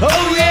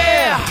 Oh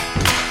yeah,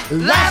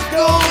 life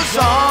goes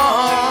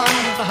on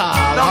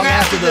long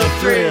after the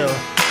thrill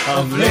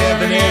of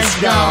living is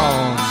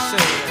gone.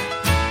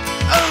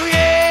 Oh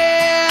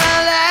yeah,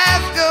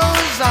 life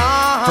goes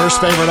on. First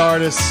favorite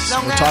artist.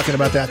 We're talking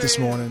about that this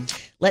morning.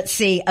 Let's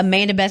see.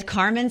 Amanda Beth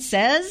Carmen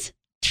says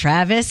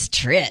Travis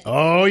Tritt.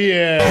 Oh,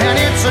 yeah. And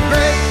it's a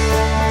great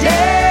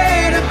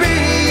day to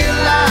be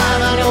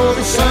alive. I know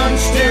the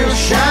sun's still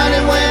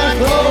shining when I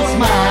close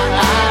my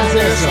eyes.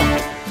 There's some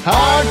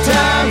hard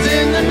times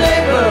in the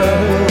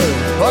neighborhood,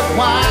 but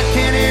why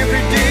can't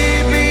every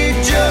day be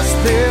just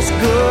this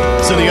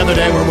good? So the other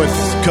day we're with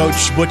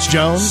Coach Butch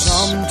Jones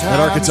at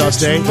Arkansas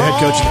State, the head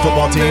coach of the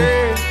football team.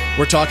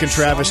 We're talking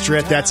Travis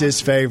Tritt. That's his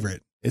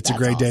favorite. It's a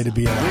great day to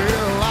be alive.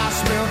 Well, I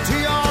smell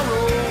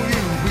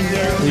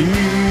T-R-O-U-B-L-E.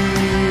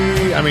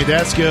 I mean,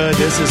 that's good.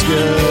 This is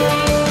good.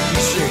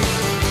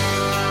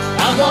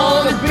 I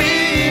wanna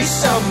be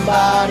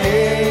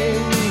somebody.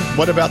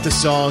 What about the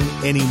song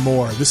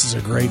Anymore? This is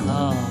a great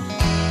one.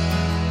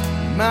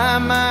 My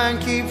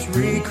mind keeps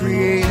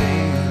recreating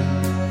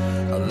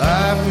a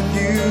life with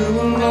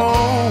you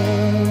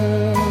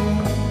alone,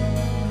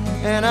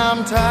 and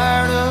I'm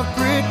tired of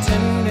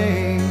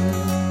pretending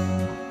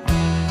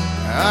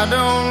I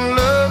don't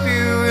love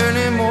you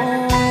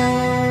anymore.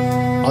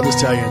 I'll just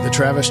tell you, the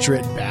Travis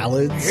Tritt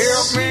ballads.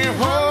 Help me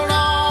hold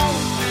on.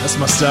 That's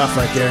my stuff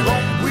right there,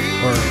 man.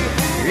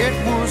 It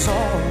was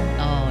all.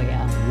 Oh,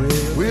 yeah.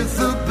 With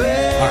the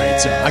best. All right,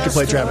 so I can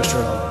play Travis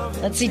Tritt all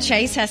day. Let's see.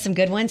 Chase has some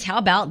good ones. How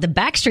about the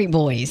Backstreet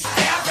Boys? Oh,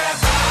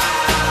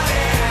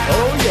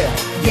 yeah.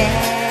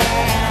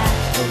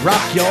 Yeah.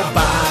 Rock your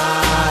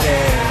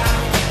body.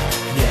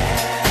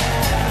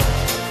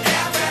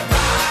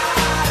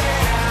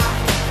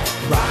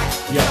 Rock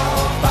your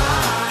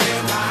body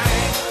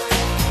right.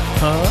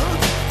 Huh?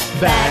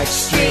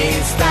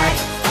 Backstreet's back.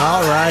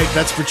 All right,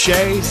 that's for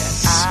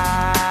Chase.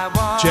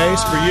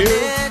 Chase, for you.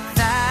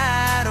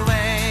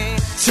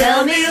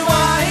 Tell me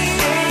why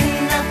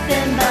ain't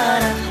nothing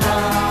but a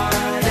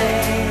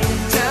heartache.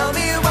 Tell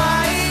me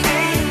why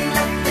ain't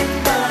nothing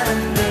but a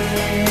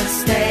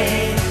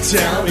mistake.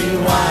 Tell me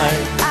why.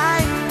 I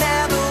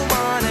never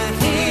wanna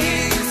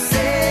hear you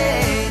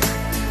say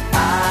I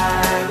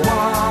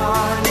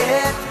want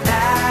it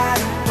that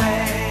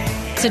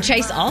way. So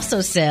Chase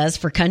also says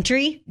for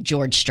country,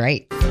 George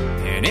Strait.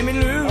 And Emmy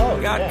Lou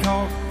got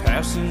caught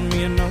passing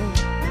me a note.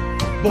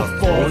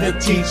 Before the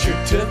teacher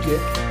took it,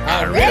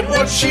 I read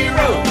what she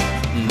wrote.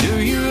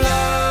 Do you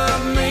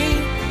love me?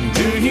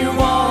 Do you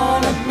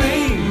want to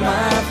be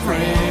my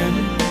friend?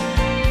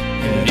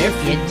 And if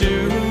you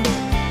do,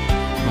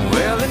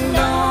 well then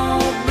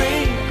don't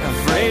be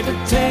afraid to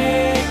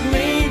take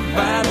me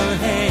by the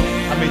hand.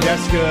 I mean,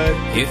 that's good.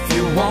 If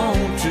you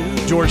want to,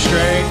 George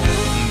Strait.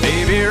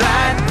 baby,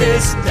 write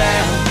this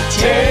down.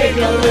 Take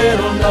a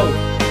little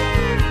note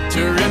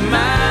to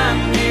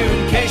remind you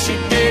in case you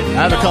didn't.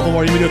 I have a couple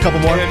more. You want me to do a couple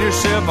more? Tell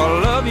yourself I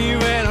love you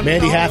and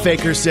Mandy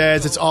Halfacre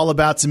says it's all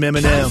about some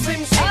Eminem.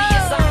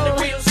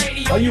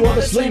 All you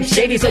other Slim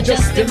Shadys are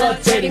just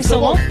imitating. So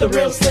won't the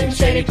real Slim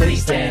Shady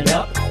please stand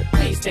up?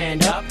 Please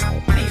stand up.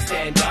 Please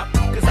stand up.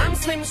 Cause I'm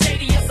Slim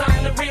Shady, yes,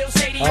 I'm the real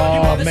Shady. All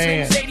you other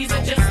man. Slim Shadys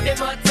are just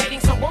imitating.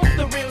 So won't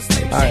the real Slim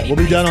Shady. All right, we'll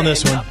be done on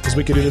this one because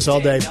we could do this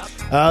all day.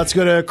 Let's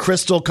go to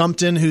Crystal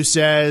Compton, who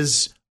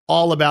says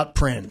all about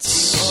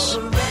Prince.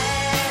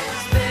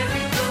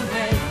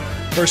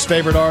 First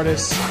favorite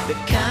artist. The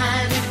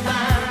kind you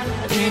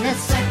find in a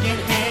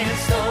second-hand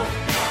store.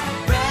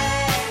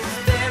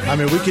 I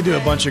mean, we could do a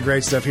bunch of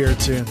great stuff here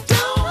too.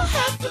 Don't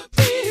have to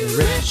be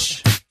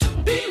rich to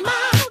be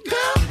my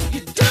girl. You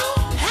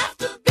don't have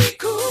to be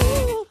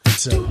cool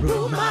So, to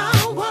rule my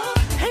world.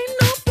 Ain't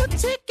no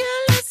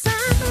particular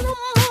sign that I'm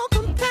more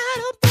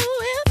compatible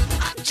with.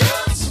 I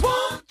just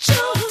want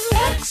your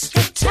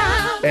extra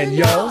time and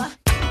yo,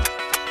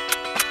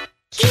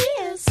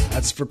 kiss.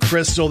 that's for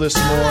Crystal this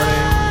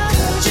morning.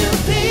 Would you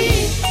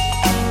be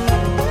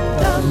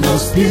the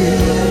most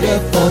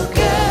beautiful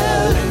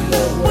girl in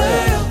the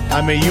world?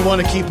 I mean, you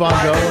want to keep on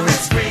going?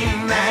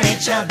 Scream at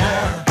each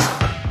other.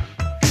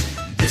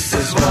 This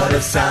is what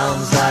it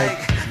sounds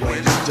like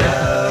when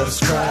doves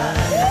cry.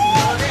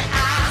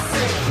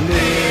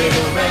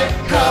 Little red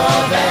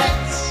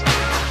Corvettes.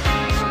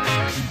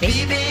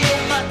 Baby,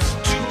 you're much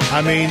too.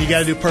 I mean, you got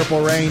to do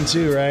Purple Rain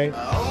too, right?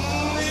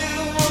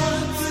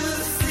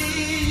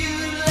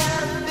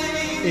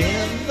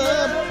 In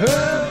the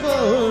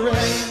purple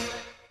rain.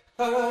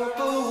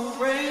 Purple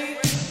rain,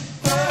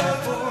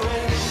 purple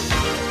rain.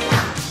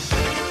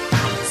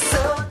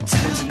 So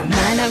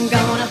tonight I'm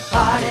gonna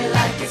party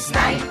like it's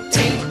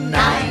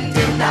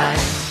 1999.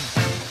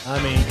 I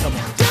mean, come on.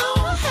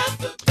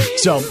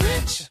 So,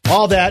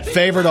 all that,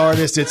 favorite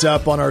artist, it's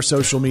up on our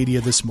social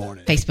media this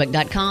morning.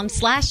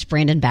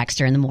 Facebook.com/Brandon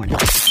Baxter in the morning.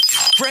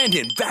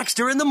 Brandon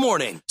Baxter in the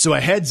morning. So, a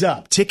heads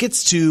up,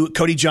 tickets to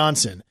Cody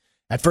Johnson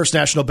at First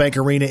National Bank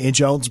Arena in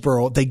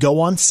Jonesboro, they go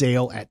on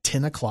sale at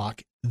 10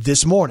 o'clock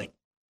this morning.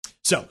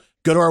 So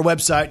go to our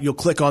website. You'll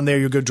click on there.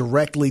 You'll go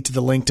directly to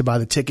the link to buy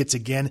the tickets.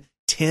 Again,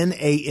 10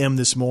 a.m.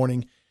 this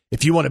morning.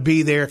 If you want to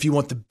be there, if you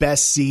want the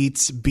best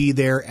seats, be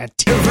there at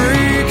 10.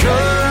 every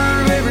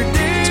curve, every ditch,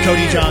 It's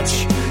Cody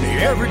Johnson.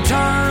 every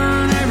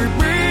turn, every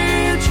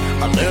bridge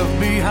I left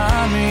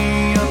behind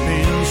me up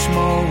in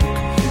smoke.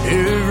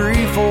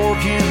 Every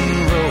fork in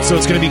the road. So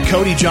it's going to be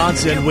Cody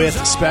Johnson with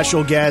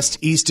special guest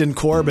Easton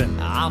Corbin.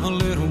 I'm a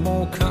little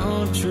more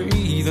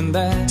country than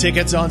that.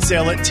 Tickets on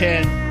sale at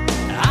 10.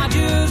 I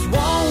just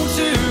want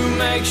to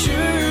make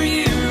sure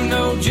you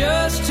know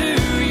just who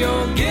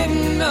you're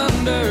getting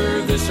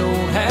under this old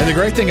hat. And the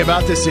great thing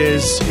about this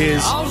is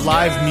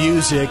live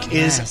music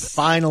is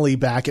finally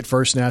back at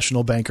First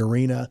National Bank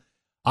Arena.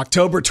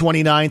 October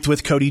 29th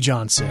with Cody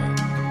Johnson.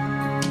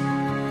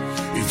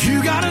 If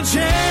you got a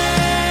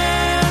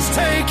chance,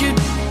 take it.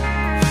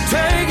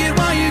 Take it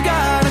while you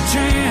got a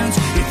chance.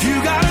 If you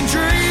got a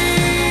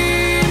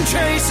dream,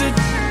 chase it.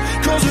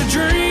 'Cause a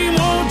dream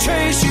won't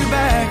chase you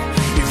back.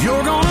 If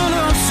you're gonna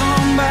love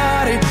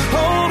somebody,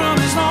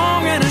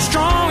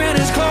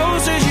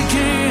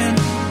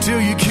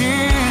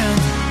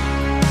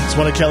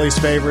 of Kelly's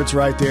favorites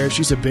right there.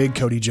 She's a big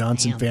Cody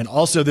Johnson fan.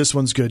 Also, this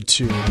one's good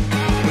too.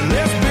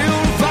 Let's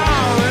build a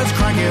fire, let's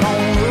crank it on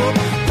up.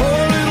 Pour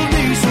a little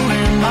diesel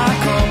in my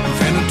cup.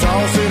 Finna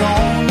toss it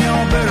on,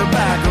 y'all better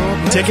back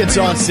up. Tickets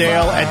on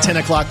sale at 10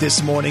 o'clock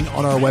this morning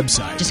on our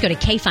website. Just go to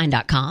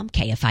kfine.com,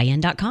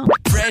 KFIN.com.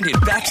 Brandon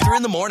Baxter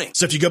in the morning.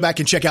 So if you go back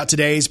and check out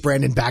today's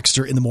Brandon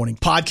Baxter in the Morning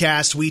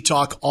podcast, we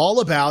talk all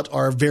about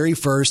our very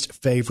first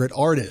favorite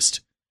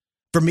artist.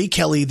 For me,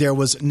 Kelly, there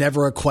was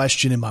never a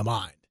question in my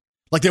mind.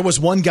 Like there was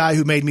one guy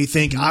who made me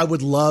think I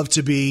would love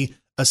to be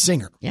a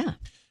singer. Yeah.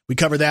 We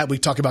cover that. We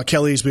talk about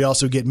Kelly's. We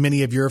also get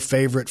many of your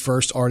favorite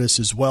first artists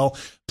as well.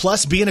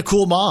 Plus being a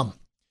cool mom.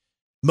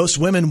 Most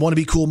women want to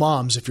be cool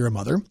moms if you're a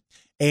mother.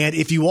 And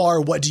if you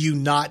are, what do you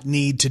not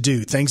need to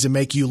do? Things that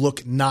make you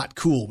look not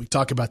cool. We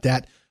talk about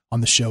that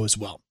on the show as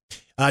well.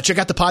 Check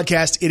out the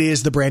podcast. It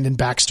is the Brandon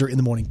Baxter in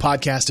the Morning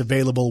podcast,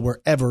 available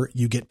wherever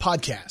you get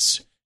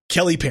podcasts.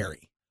 Kelly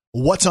Perry,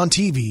 what's on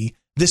TV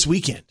this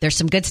weekend? There's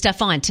some good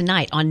stuff on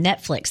tonight on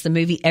Netflix. The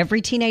movie every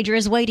teenager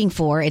is waiting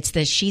for. It's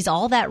the She's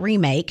All That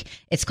remake.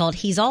 It's called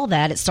He's All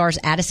That. It stars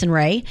Addison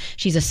Rae.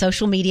 She's a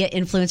social media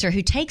influencer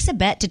who takes a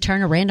bet to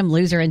turn a random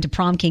loser into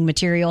prom king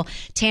material.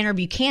 Tanner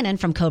Buchanan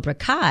from Cobra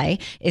Kai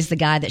is the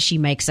guy that she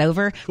makes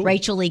over. Cool.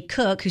 Rachel Lee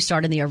Cook, who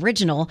starred in the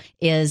original,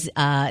 is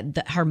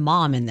her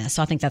mom in this.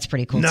 So I think that's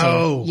pretty cool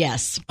too.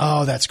 Yes.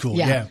 Oh, that's cool.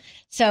 Yeah.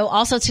 So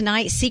also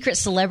tonight, Secret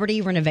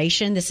Celebrity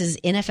Renovation. This is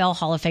NFL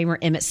Hall of Famer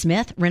Emmitt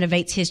Smith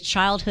renovates his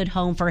childhood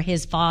home for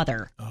his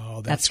father.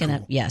 Oh, that's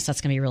cool. Yes,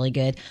 that's gonna be really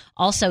good.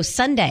 Also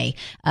Sunday,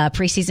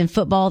 preseason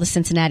football. The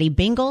Cincinnati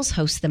Bengals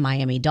host the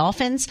Miami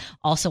Dolphins.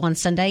 Also on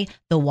Sunday,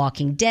 The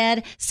Walking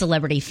Dead,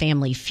 Celebrity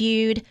Family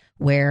Feud,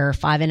 where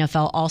 5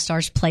 NFL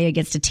All-Stars play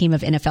against a team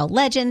of NFL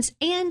legends,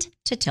 and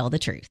To Tell the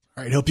Truth.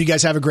 All right. Hope you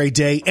guys have a great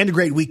day and a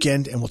great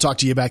weekend, and we'll talk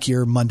to you back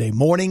here Monday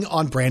morning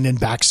on Brandon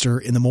Baxter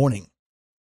in the Morning.